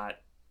have not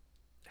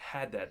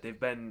had that. They've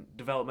been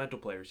developmental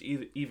players,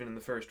 even in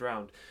the first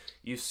round.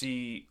 You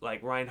see,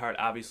 like Reinhart,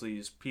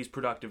 obviously, he's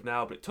productive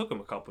now, but it took him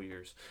a couple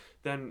years.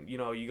 Then, you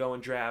go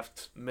and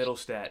draft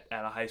Middlestat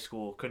out of high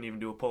school, couldn't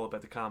even do a pull-up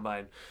at the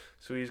combine.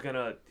 So he's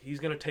gonna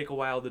take a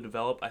while to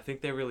develop. I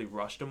think they really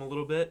rushed him a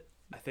little bit.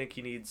 I think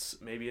he needs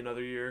maybe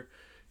another year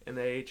in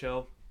the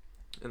AHL.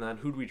 And then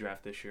who'd we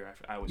draft this year?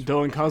 I was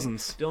Dylan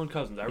Cousins. Dylan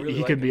Cousins. I really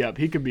he could be up.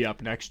 He could be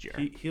up next year.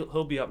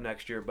 He'll be up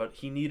next year, but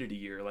he needed a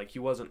year. Like he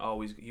wasn't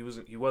going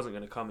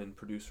to come and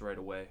produce right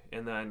away.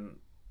 And then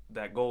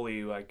that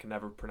goalie, I can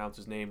never pronounce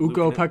his name.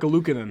 Ukko-Pekka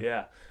Luukkonen.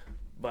 Yeah,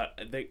 but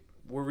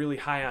we're really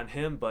high on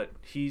him. But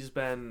he's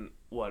been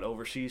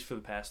overseas for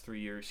the past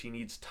 3 years. He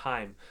needs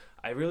time.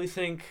 I really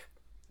think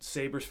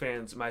Sabres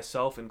fans,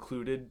 myself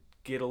included,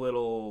 get a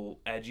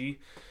little edgy.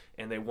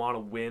 And they want to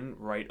win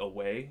right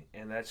away,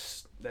 and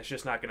that's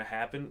just not going to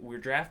happen. We're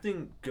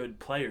drafting good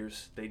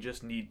players. They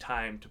just need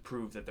time to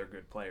prove that they're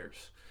good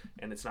players,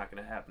 and it's not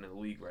going to happen in the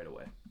league right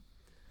away.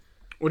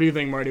 What do you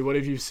think, Marty? What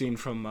have you seen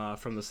from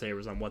the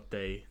Sabres on what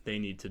they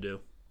need to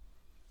do?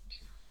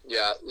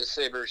 Yeah, the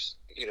Sabres,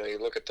 you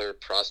look at their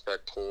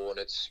prospect pool, and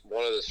it's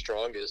one of the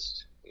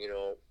strongest,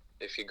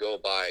 if you go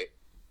by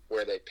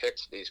where they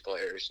picked these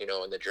players, in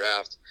the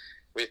draft.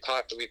 We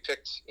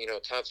picked,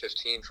 top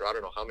 15 for I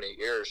don't know how many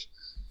years.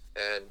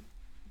 And,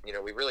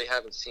 we really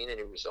haven't seen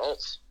any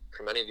results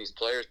from any of these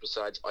players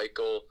besides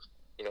Eichel,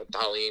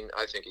 Dahlin.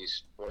 I think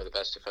he's one of the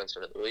best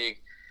defensemen in the league.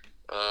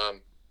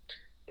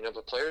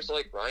 But players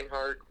like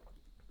Reinhart,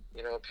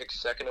 picked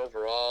second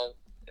overall,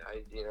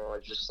 are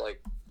just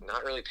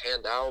not really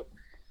panned out.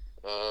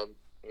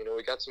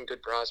 We got some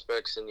good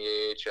prospects in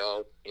the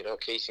AHL.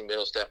 Casey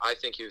Middlestat, I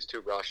think he was too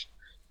rushed.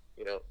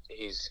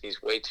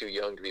 He's way too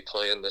young to be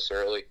playing this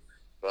early.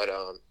 But,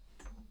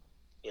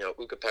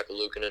 Ukko-Pekka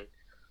Luukkonen,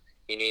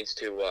 he needs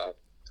to.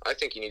 I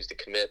think he needs to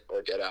commit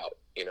or get out.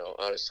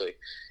 Honestly,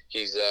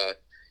 he's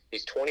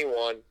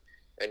 21,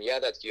 and yeah,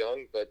 that's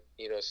young. But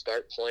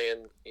start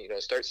playing.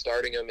 Start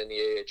starting him in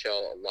the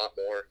AHL a lot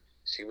more.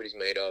 See what he's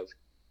made of,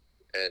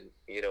 and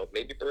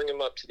maybe bring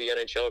him up to the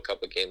NHL a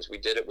couple of games. We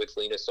did it with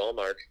Linus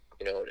Ullmark,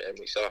 and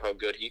we saw how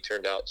good he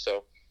turned out.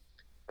 So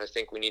I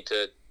think we need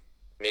to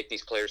make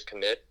these players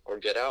commit or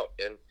get out.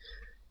 And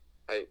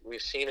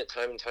we've seen it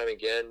time and time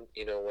again,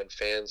 when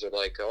fans are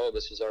like, oh,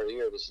 this is our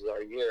year,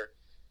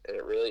 and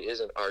it really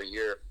isn't our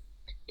year.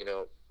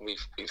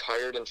 We've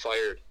hired and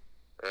fired,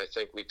 and I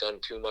think we've done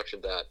too much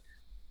of that.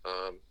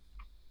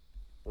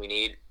 We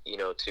need,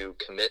 to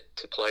commit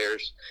to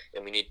players,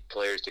 and we need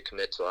players to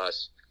commit to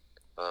us.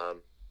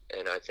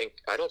 And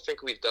I don't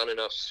think we've done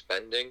enough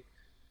spending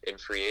in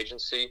free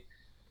agency.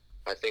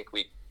 I think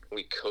we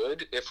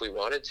could if we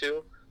wanted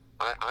to.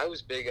 I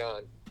was big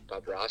on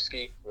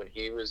Bobrovsky when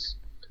he was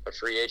a a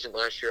free agent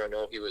last year. I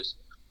know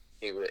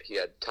he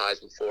had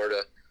ties with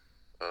Florida,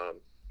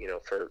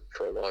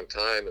 for a long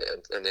time,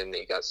 and then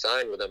he got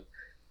signed with them.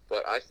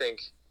 But I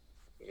think,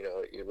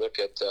 you look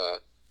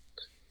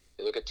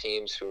at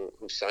teams who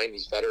sign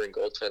these veteran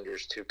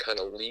goaltenders to kind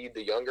of lead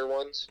the younger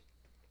ones.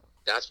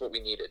 That's what we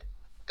needed.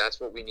 That's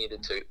what we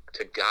needed to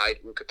guide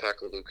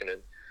Ukko-Pekka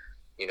Luukkonen,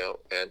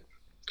 and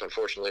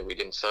unfortunately we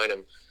didn't sign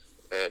him.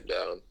 And,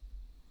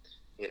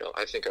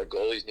 I think our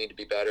goalies need to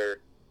be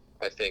better.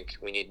 I think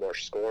we need more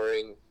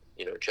scoring.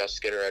 Jeff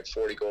Skinner had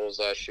 40 goals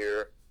last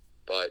year,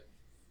 but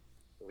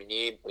we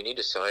need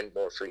to sign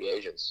more free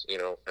agents,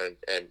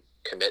 and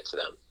commit to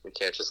them. We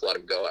can't just let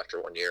them go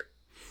after 1 year.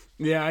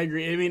 Yeah, I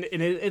agree. I mean,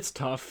 it's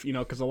tough,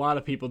 because a lot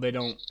of people, it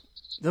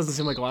doesn't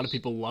seem like a lot of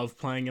people love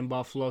playing in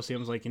Buffalo. It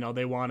seems like,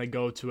 they want to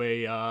go to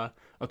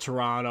a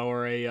Toronto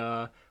or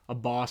a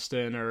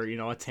Boston or,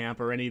 a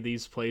Tampa or any of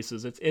these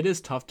places. It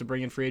is tough to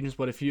bring in free agents,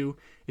 but if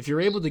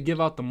you're able to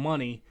give out the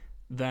money,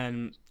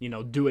 then,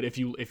 do it if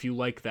you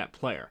like that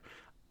player.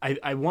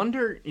 I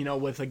wonder,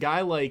 with a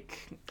guy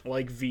like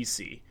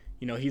VC,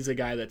 he's a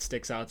guy that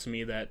sticks out to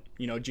me that,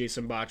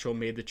 Jason Botterill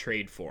made the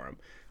trade for him.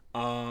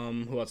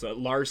 Who else?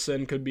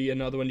 Larson could be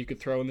another one you could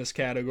throw in this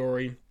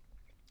category.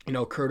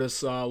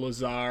 Curtis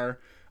Lazar,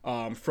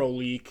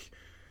 Frolik,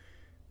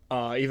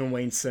 even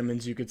Wayne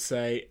Simmons, you could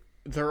say.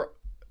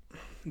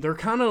 They're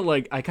kind of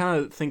like, I kind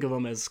of think of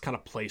them as kind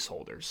of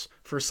placeholders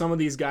for some of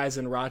these guys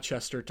in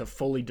Rochester to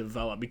fully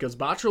develop, because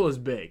Botterill is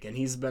big, and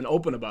he's been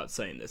open about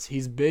saying this.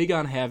 He's big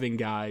on having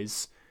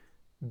guys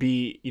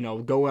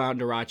go out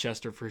to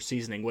Rochester for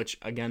seasoning, which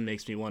again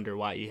makes me wonder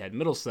why he had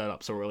Middlestat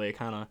up so early. It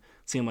kind of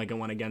seemed like it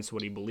went against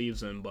what he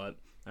believes in, but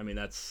I mean,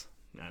 I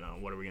don't know,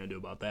 what are we going to do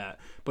about that?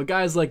 But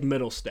guys like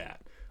Middlestat,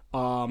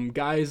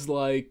 guys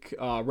like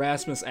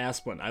Rasmus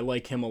Asplund, I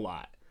like him a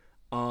lot.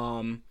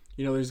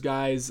 There's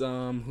guys,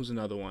 who's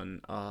another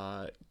one?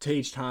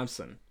 Tage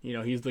Thompson,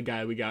 he's the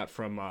guy we got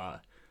from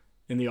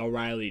in the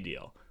O'Reilly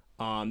deal.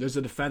 There's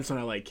a defenseman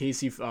I like,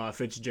 Casey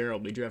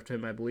Fitzgerald. We drafted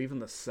him, I believe, in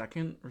the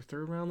second or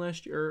third round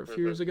last year, or a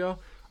few years ago.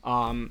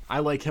 I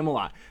like him a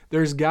lot.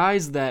 There's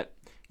guys that,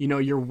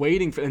 you're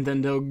waiting for, and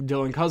then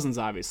Dylan Cousins,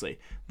 obviously.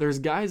 There's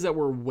guys that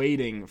we're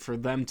waiting for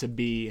them to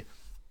be,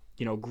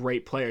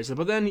 great players.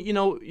 But then,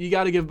 you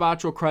got to give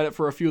Botterill credit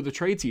for a few of the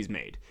trades he's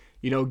made.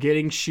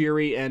 Getting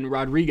Sheary and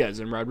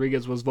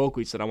Rodriguez was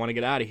vocal. He said, I want to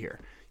get out of here.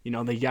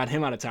 They got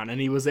him out of town,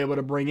 and he was able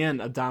to bring in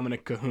a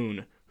Dominic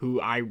Cahoon,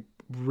 who I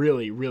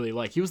really, really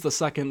like. He was the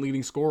second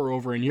leading scorer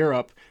over in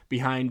Europe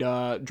behind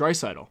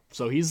Draisaitl.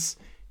 So he's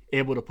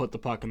able to put the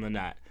puck in the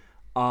net.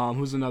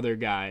 Who's another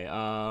guy?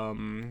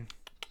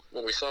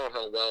 Well, we saw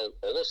how well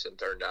Olofsson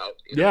turned out,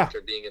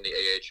 after being in the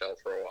AHL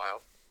for a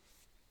while.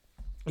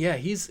 Yeah,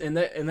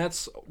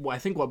 that's I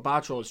think what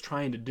Botterill is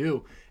trying to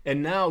do.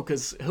 And now,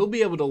 because he'll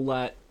be able to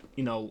let,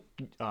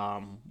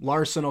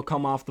 Larson will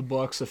come off the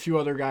books. A few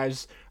other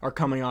guys are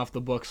coming off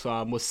the books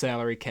with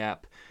salary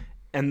cap.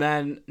 And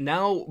then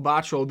now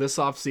Botterill this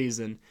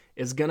offseason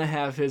is going to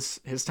have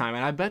his time.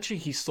 And I bet you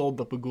he sold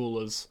the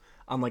Pagulas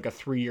on like a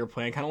 3-year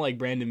plan, kind of like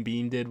Brandon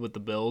Beane did with the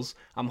Bills.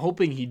 I'm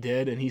hoping he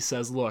did. And he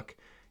says, look,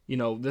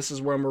 this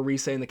is where we're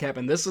resetting the cap.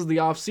 And this is the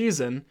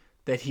offseason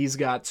that he's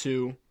got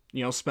to,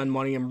 spend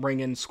money and bring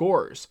in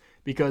scorers.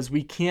 Because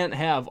we can't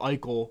have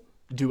Eichel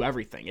do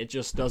everything. It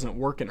just doesn't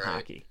work in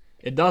hockey.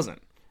 It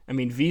doesn't. I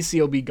mean, VC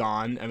will be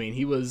gone. I mean,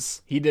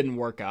 he didn't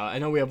work out. I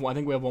think we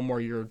have one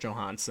more year of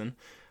Johansson.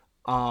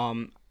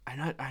 I'm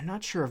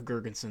not sure if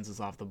Girgensons is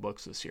off the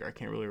books this year. I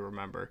can't really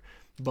remember.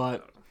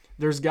 But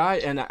there's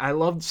guys, and I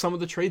love some of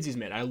the trades he's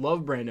made. I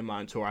love Brandon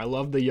Montour. I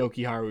love the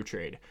Yoki Haru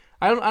trade.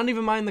 I don't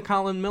even mind the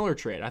Colin Miller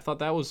trade. I thought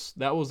that was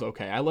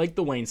okay. I like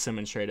the Wayne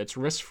Simmons trade. It's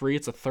risk free.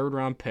 It's a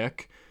 3rd-round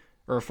pick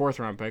or a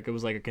 4th-round pick. It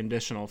was like a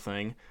conditional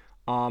thing.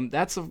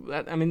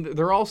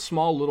 They're all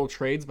small little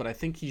trades, but I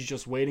think he's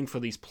just waiting for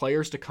these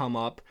players to come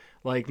up,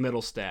 like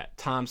Middlestat,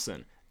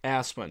 Thompson,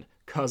 Asplund,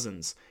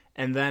 Cousins,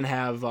 and then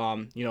have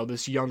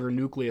this younger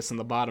nucleus in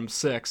the bottom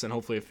 6, and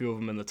hopefully a few of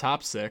them in the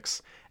top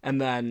 6,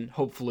 and then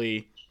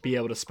hopefully be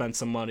able to spend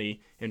some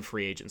money in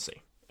free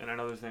agency. And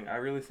another thing, I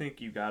really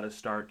think you got to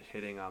start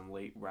hitting on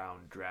late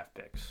round draft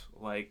picks.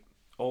 Like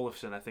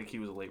Olofsson, I think he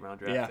was a late round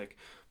draft pick,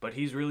 but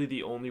he's really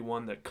the only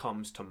one that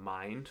comes to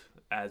mind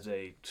as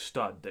a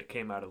stud that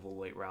came out of the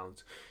late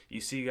rounds.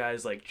 You see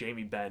guys like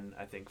Jamie Benn,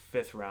 I think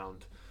 5th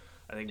round.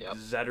 I think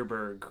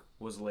Zetterberg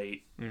was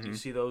late. Mm-hmm. You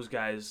see those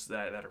guys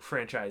that are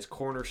franchise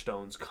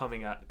cornerstones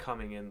coming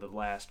in the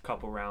last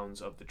couple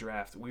rounds of the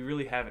draft. We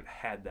really haven't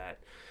had that.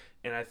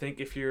 And I think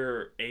if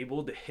you're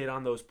able to hit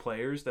on those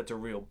players, that's a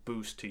real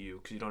boost to you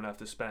because you don't have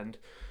to spend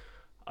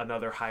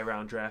another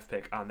high-round draft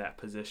pick on that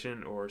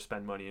position or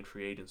spend money in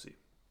free agency.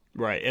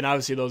 Right, and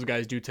obviously those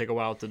guys do take a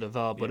while to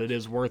develop, but it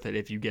is worth it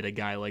if you get a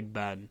guy like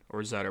Ben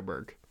or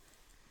Zetterberg.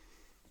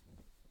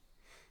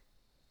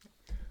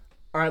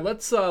 All right,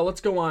 let's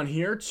go on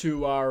here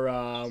to our.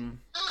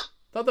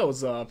 Thought that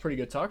was a pretty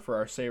good talk for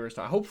our Sabres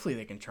talk. Hopefully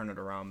they can turn it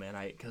around, man.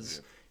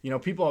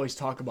 People always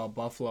talk about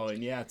Buffalo,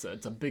 and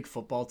it's a big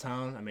football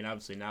town. I mean,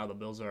 obviously now the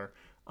Bills are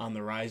on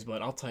the rise,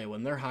 but I'll tell you,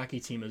 when their hockey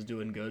team is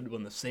doing good,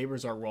 when the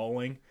Sabres are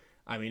rolling,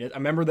 I mean, I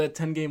remember that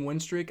 10-game win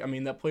streak. I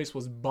mean, that place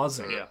was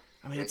buzzing. Yeah.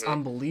 I mean, it's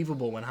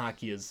unbelievable when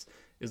hockey is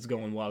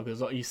going well,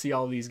 because you see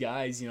all these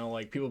guys,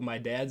 like people of my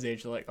dad's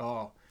age, they're like,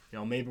 oh,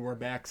 maybe we're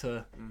back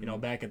to,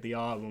 back at the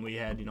odd when we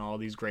had, all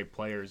these great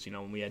players,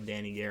 when we had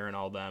Danny Gare and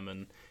all them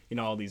and,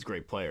 all these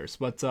great players.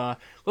 But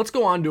let's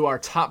go on to our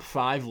top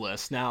 5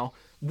 list. Now,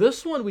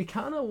 this one, we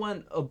kind of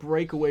went a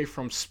break away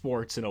from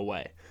sports in a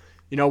way.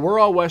 We're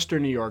all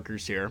Western New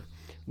Yorkers here.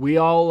 We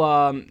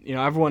all,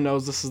 everyone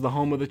knows this is the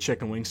home of the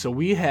chicken wings. So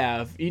we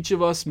have, each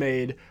of us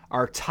made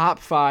our top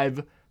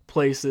 5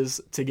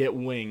 places to get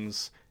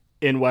wings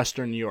in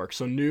Western New York.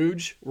 So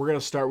Nuge, we're going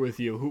to start with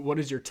you. What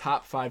is your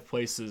top 5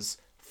 places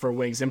for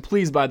wings? And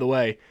please, by the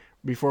way,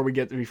 before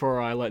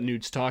I let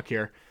Nuge talk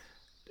here,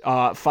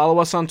 follow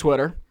us on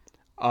Twitter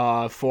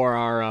for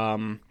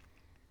our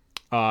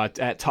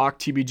at Talk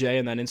TBJ,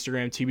 and then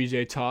Instagram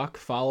TBJ Talk.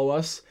 Follow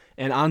us.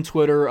 And on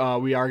Twitter,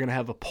 we are going to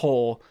have a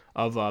poll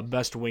of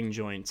best wing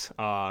joints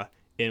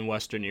in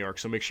Western New York.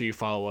 So make sure you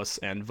follow us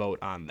and vote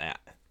on that.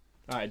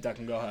 All right,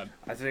 Declan, go ahead.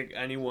 I think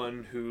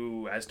anyone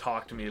who has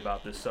talked to me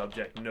about this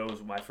subject knows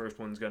what my first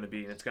one's going to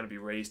be, and it's going to be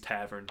Ray's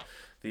Tavern,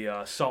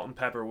 the salt and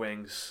pepper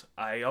wings.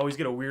 I always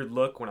get a weird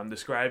look when I'm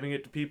describing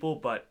it to people,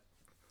 but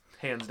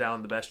hands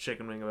down the best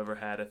chicken wing I've ever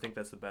had. I think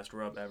that's the best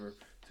rub ever,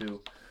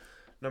 too.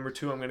 Number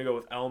 2, I'm going to go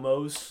with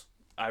Elmo's.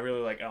 I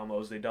really like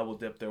Elmo's. They double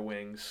dip their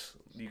wings.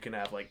 You can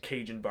have like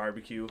Cajun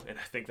barbecue, and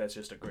I think that's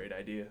just a great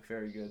idea.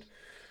 Very good.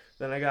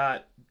 Then I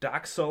got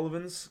Doc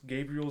Sullivan's,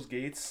 Gabriel's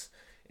Gates,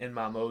 and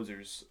Ma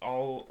Moser's,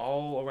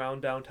 all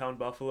around downtown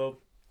Buffalo.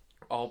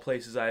 All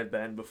places I have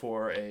been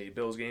before a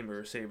Bills game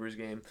or a Sabres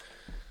game.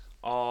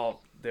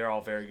 They're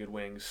all very good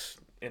wings,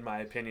 in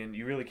my opinion.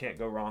 You really can't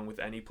go wrong with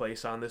any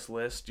place on this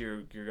list.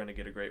 You're going to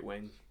get a great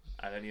wing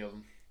at any of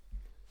them.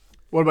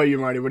 What about you,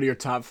 Marty? What are your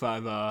top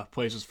 5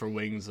 places for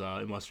wings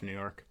in Western New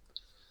York?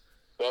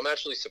 Well, I'm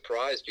actually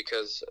surprised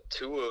because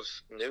 2 of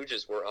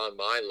Nuge's were on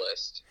my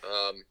list.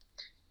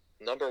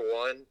 Number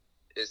 1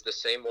 is the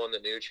same one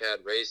that Nuge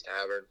had, Ray's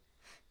Tavern.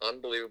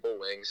 Unbelievable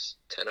wings,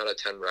 10 out of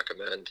 10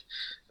 recommend.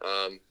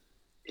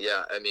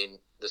 Yeah, I mean,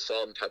 the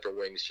salt and pepper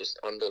wings, just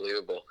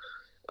unbelievable.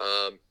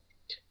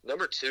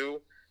 Number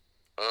 2,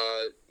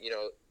 I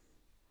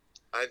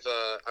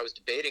was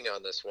debating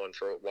on this one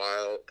for a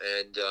while,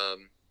 and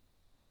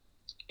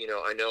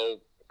I know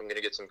I'm going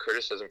to get some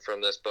criticism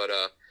from this, but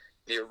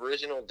the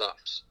original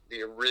Duffs,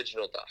 the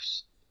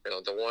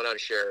one on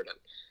Sheridan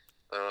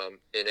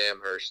in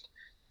Amherst,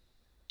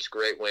 it's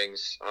great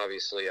wings.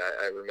 Obviously,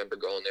 I remember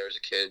going there as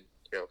a kid,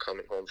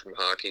 coming home from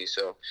hockey.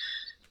 So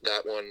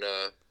that one,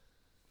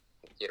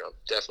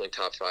 definitely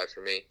top 5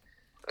 for me.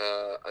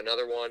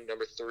 Another one,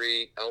 number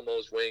 3,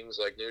 Elmo's Wings,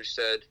 like Nuge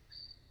said,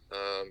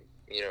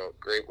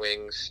 great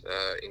wings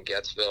in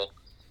Gettsville,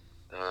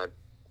 and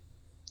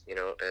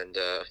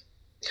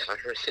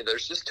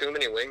there's just too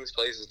many wings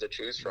places to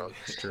choose from,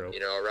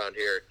 around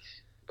here.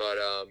 But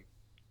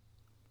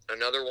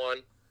another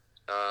one,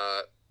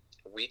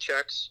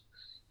 Weechecks,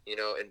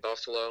 in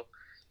Buffalo,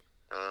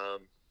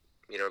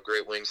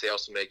 great wings. They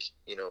also make,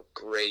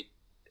 great,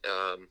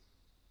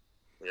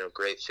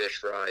 great fish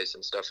fries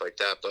and stuff like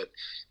that. But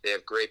they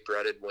have great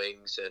breaded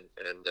wings and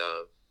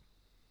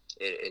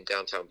in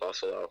downtown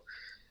Buffalo.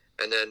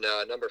 And then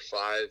number 5,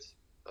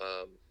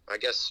 I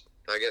guess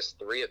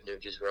 3 of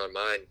Nuge's were on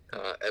mine.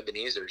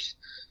 Ebenezer's,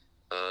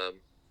 I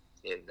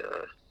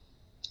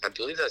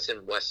believe that's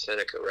in West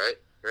Seneca, right?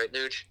 Right,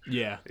 Nuge?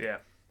 Yeah.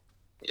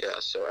 Yeah,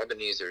 so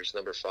Ebenezer's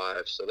number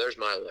 5. So there's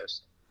my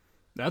list.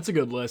 That's a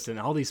good list, and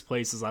all these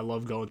places I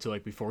love going to,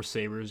 like before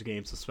Sabres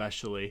games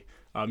especially.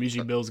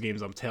 Usually Bills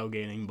games I'm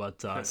tailgating,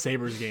 but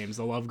Sabres games,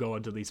 I love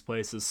going to these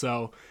places.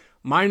 So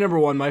my number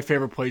 1, my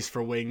favorite place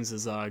for wings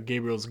is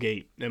Gabriel's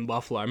Gate in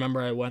Buffalo. I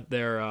remember I went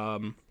there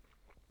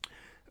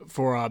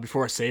for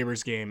before a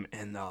Sabres game,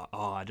 and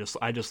I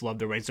just love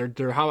their wings.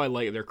 They're how I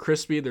like it. They're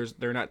crispy.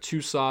 They're not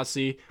too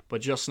saucy,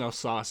 but just enough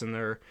sauce, and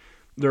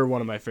they're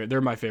one of my favorite. They're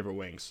my favorite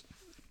wings.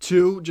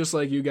 2, just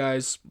like you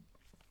guys,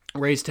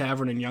 Ray's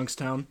Tavern in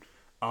Youngstown.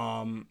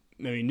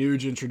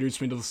 Nuge introduced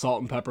me to the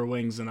salt and pepper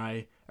wings,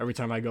 and every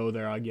time I go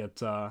there, I get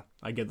the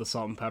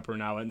salt and pepper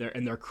now, and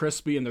they're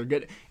crispy and they're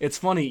good. It's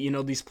funny,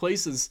 these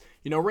places,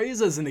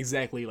 Ray's isn't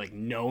exactly like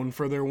known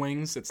for their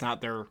wings. It's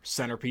not their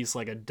centerpiece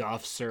like a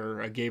Duff's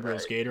or a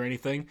Gabriel's Gate or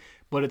anything,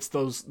 but it's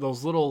those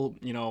little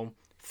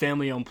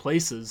family-owned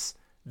places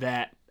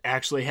that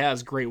actually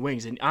has great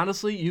wings. And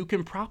honestly, you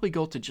can probably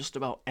go to just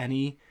about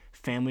any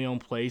family-owned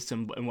place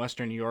in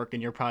Western New York,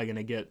 and you're probably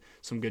gonna get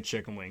some good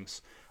chicken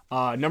wings.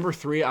 Number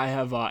 3, I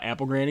have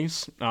Apple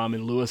Granny's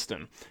in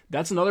Lewiston.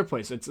 That's another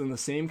place. It's in the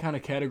same kind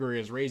of category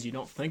as Ray's. You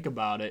don't think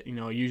about it.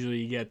 Usually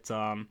you get,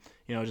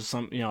 just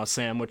some, a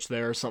sandwich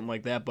there or something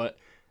like that. But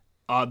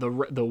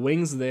the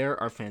wings there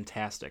are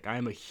fantastic. I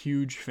am a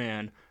huge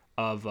fan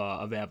of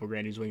Apple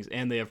Granny's wings,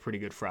 and they have pretty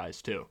good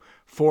fries too.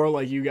 4,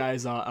 like you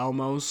guys,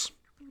 Elmo's.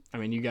 I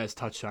mean, you guys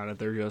touched on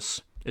it.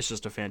 It's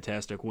just a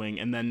fantastic wing.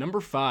 And then number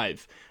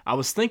 5, I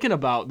was thinking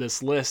about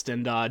this list,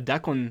 and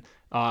Declan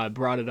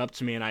brought it up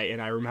to me, and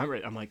I remember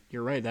it. I'm like,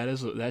 you're right.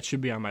 That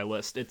should be on my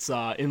list. It's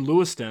in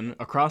Lewiston,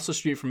 across the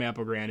street from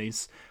Apple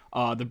Granny's,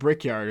 the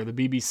Brickyard or the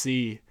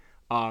BBC,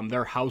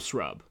 their house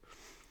rub.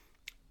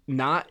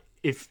 Not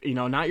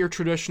your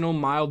traditional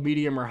mild,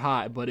 medium, or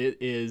hot, but it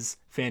is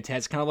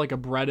fantastic. Kind of like a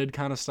breaded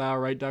kind of style,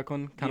 right,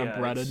 Declan? Kind of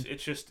breaded.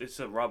 It's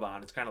a rub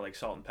on. It's kind of like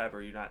salt and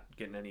pepper. You're not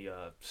getting any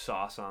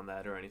sauce on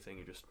that or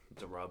anything.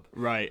 It's a rub.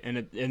 Right,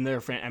 and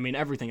they're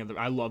everything.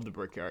 I love the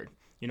Brickyard.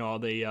 All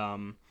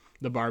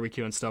the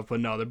barbecue and stuff, but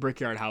no, the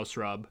Brickyard house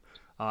rub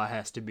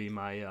has to be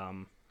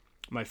my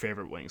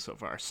favorite wing so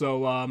far.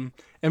 So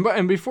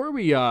and before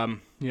we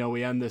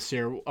we end this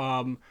here,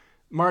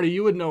 Marty,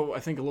 you would know, I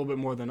think, a little bit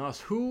more than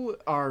us. Who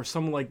are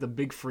some of the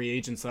big free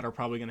agents that are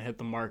probably going to hit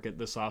the market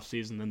this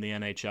offseason in the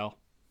NHL?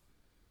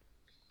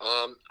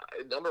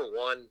 Number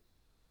one,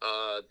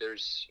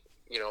 there's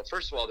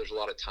first of all, there's a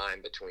lot of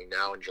time between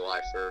now and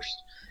July 1st.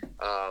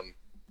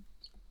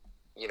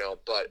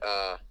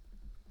 But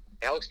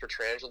Alex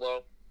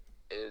Pietrangelo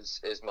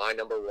is my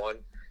number one.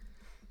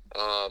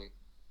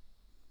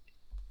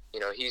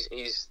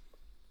 He's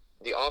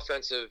the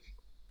offensive,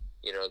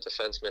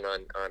 defenseman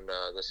on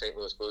the St.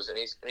 Louis Blues, and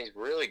he's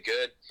really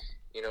good,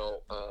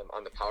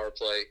 on the power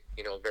play.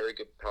 Very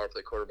good power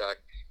play quarterback.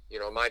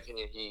 In my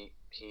opinion, he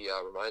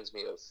reminds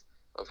me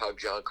of how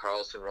John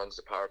Carlson runs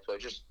the power play.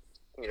 Just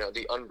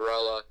the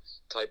umbrella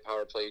type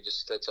power play. He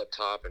just sits up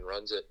top and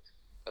runs it.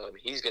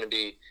 He's going to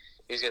be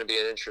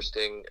an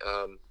interesting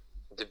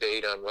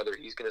debate on whether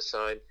he's going to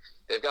sign.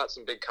 They've got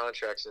some big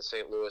contracts in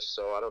St. Louis,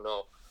 so I don't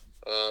know.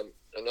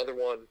 Another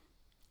one,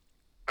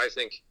 I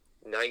think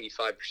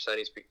 95%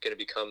 he's going to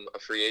become a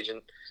free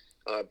agent.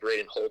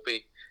 Braden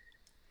Holtby.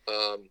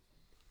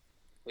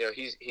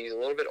 He's a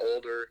little bit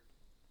older,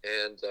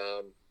 and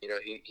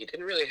he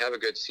didn't really have a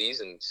good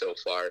season so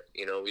far.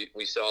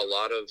 We saw a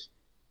lot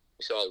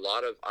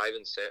of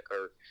Ivan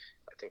or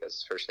I think that's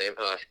his first name,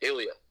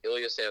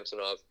 Ilya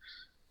Samsonov.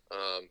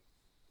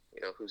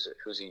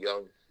 Who's a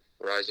young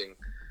rising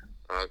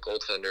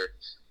goaltender.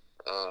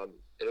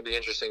 It'll be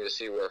interesting to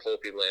see where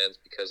Holtby lands,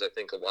 because I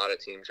think a lot of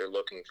teams are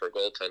looking for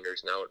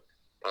goaltenders now,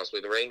 possibly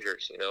the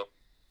Rangers,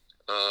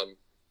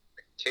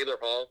 Taylor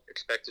Hall,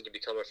 expected to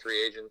become a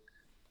free agent.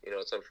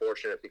 It's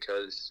unfortunate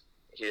because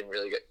he didn't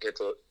really get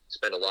to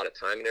spend a lot of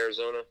time in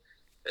Arizona,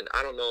 and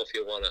I don't know if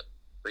he'll want to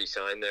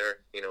re-sign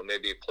there.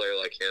 Maybe a player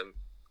like him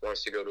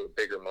wants to go to a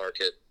bigger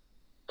market,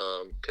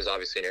 because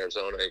obviously in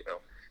Arizona,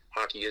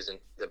 hockey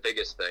isn't the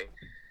biggest thing.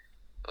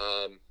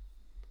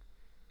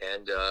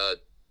 And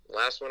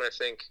last one, I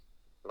think,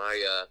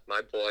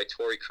 my boy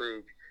Torrey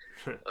Krug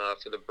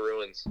for the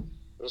Bruins.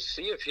 We'll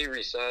see if he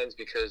resigns,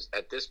 because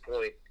at this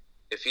point,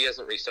 if he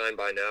hasn't resigned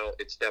by now,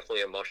 it's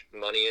definitely a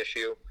money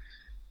issue.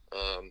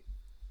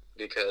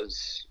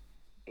 Because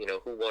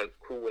who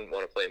wouldn't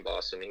want to play in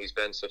Boston? He's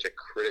been such a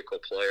critical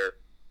player,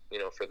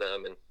 for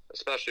them, and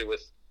especially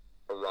with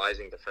a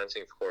rising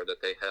defensive core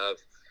that they have.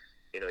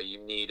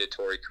 You need a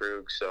Torrey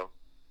Krug, so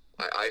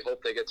I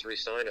hope they get to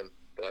re-sign him,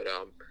 but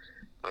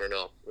I don't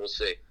know. We'll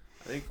see.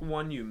 I think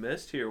one you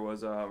missed here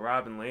was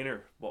Robin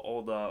Lehner,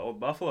 old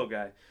Buffalo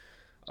guy.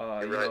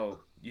 Right.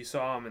 You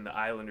saw him in the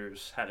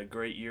Islanders, had a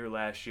great year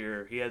last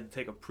year. He had to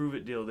take a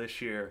prove-it deal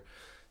this year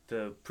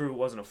to prove it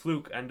wasn't a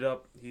fluke.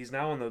 He's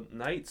now on the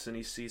Knights, and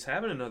he's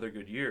having another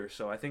good year.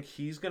 So I think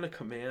he's going to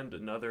command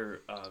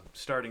another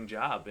starting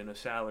job in a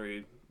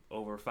salary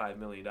over $5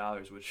 million,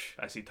 which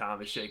I see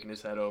Thomas shaking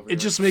his head over. It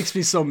just makes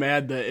me so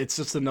mad that it's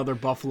just another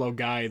Buffalo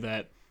guy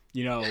that,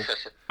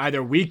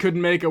 either we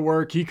couldn't make it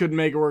work, he couldn't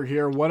make it work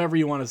here, whatever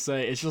you want to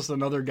say. It's just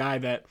another guy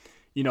that,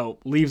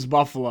 leaves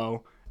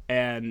Buffalo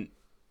and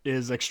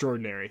is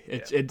extraordinary.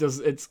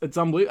 It's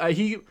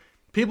unbelievable.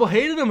 People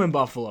hated him in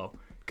Buffalo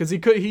because he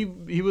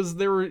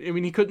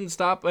couldn't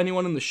stop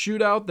anyone in the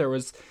shootout. There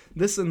was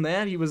this and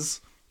that.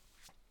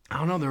 I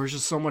don't know. There was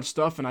just so much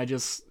stuff, and it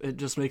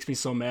just makes me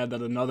so mad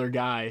that another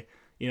guy,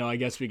 I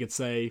guess we could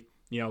say,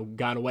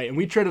 got away. And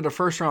we traded a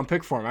first-round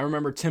pick for him. I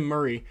remember Tim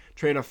Murray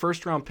traded a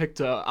first-round pick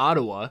to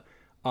Ottawa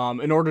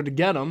in order to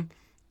get him,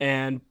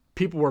 and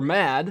people were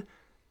mad,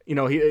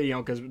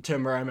 because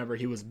Tim Murray, I remember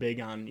he was big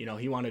on,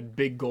 he wanted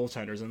big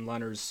goaltenders, and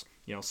Leonard's,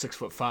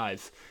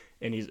 6'5",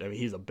 and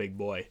he's a big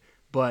boy.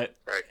 But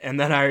and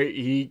then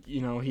he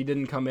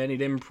didn't come in, he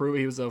didn't improve.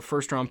 He was a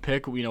first-round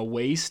pick,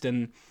 waste,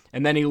 and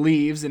then he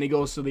leaves and he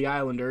goes to the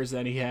Islanders,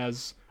 and he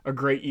has a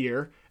great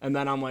year. And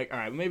then I'm like, all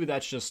right, maybe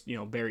that's just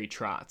Barry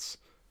Trotz.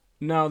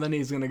 No, then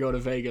he's going to go to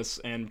Vegas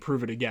and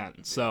prove it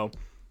again. So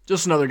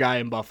just another guy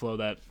in Buffalo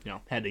that,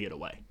 had to get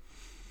away.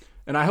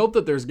 And I hope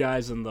that there's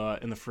guys in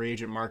the free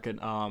agent market.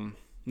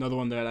 Another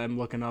one that I'm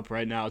looking up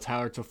right now,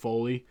 Tyler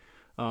Toffoli.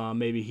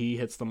 Maybe he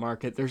hits the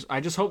market. I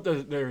just hope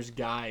that there's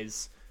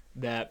guys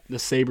that the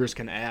Sabres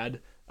can add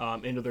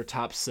into their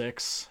top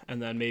six,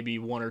 and then maybe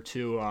one or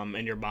two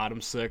in your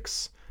bottom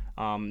six.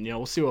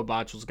 We'll see what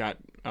Botchell's got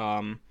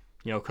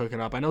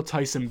cooking up. I know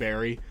Tyson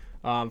Barrie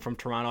from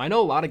Toronto. I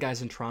know a lot of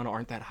guys in Toronto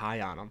aren't that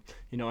high on him.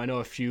 I know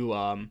a few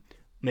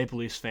Maple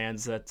Leafs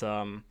fans that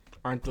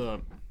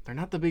they're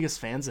not the biggest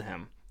fans of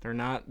him. They're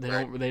not. They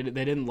don't. They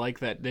didn't like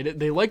that.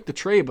 They liked the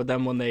trade, but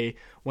then when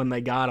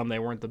they got him, they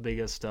weren't the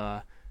biggest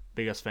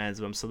fans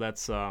of him. So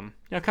that's kind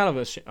of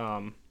a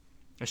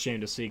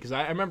shame to see, because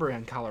I remember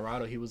in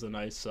Colorado he was a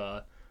nice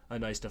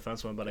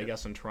defenseman, but I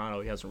guess in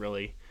Toronto he hasn't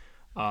really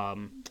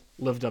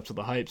lived up to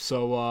the hype.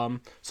 So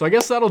I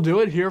guess that'll do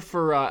it here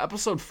for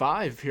episode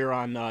 5 here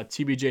on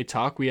TBJ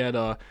Talk. We had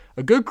a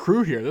good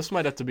crew here. This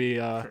might have to be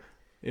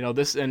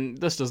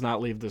this does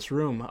not leave this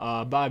room.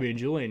 Bobby and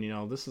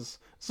Julian, this is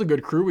a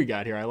good crew we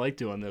got here. I like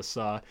doing this.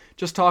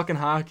 Just talking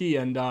hockey,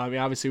 and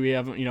obviously we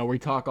haven't we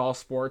talk all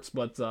sports,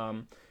 but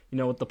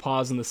with the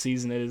pause in the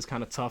season, it is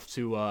kind of tough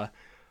to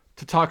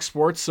talk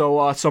sports.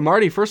 So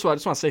Marty, first of all, I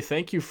just want to say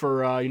thank you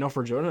for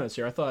for joining us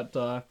here. I thought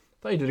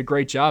you did a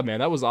great job, man.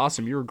 That was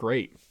awesome. You were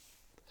great.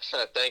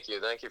 Thank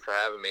you for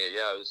having me.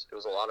 Yeah, it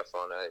was a lot of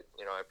fun. I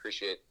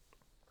appreciate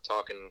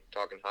talking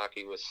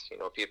hockey with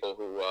people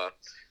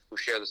who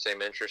share the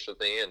same interests with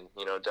me, and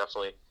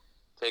definitely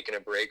taking a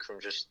break from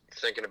just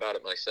thinking about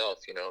it myself.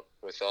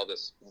 With all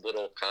this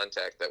little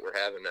contact that we're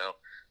having now,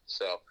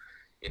 so.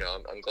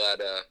 I'm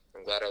glad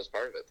I was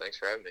part of it. Thanks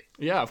for having me.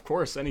 Yeah, of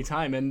course,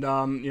 anytime. And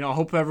I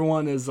hope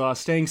everyone is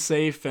staying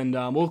safe, and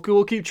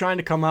we'll keep trying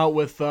to come out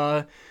with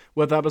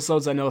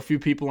episodes. I know a few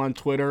people on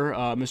Twitter,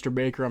 Mr.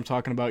 Baker, I'm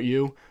talking about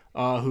you,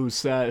 who's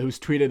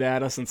tweeted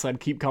at us and said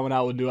keep coming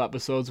out with new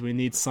episodes. We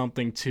need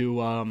something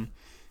to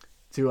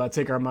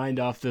take our mind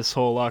off this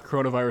whole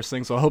coronavirus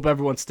thing. So I hope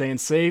everyone's staying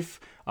safe,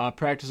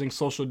 practicing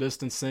social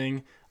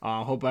distancing.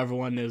 Hope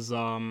everyone is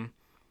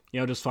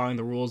just following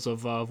the rules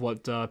of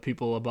what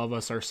people above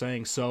us are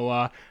saying. So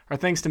our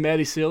thanks to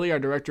Maddie Sealy, our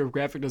Director of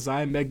Graphic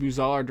Design, Meg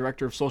Buzal, our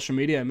Director of Social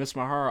Media, and Miss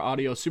Mahar, our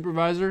Audio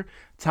Supervisor,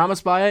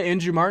 Thomas Baya,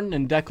 Andrew Martin,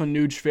 and Declan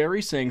Nuge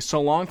Faery saying so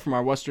long from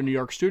our Western New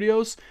York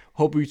studios.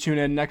 Hope you tune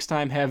in next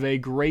time. Have a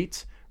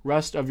great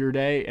rest of your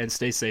day, and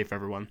stay safe,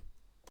 everyone.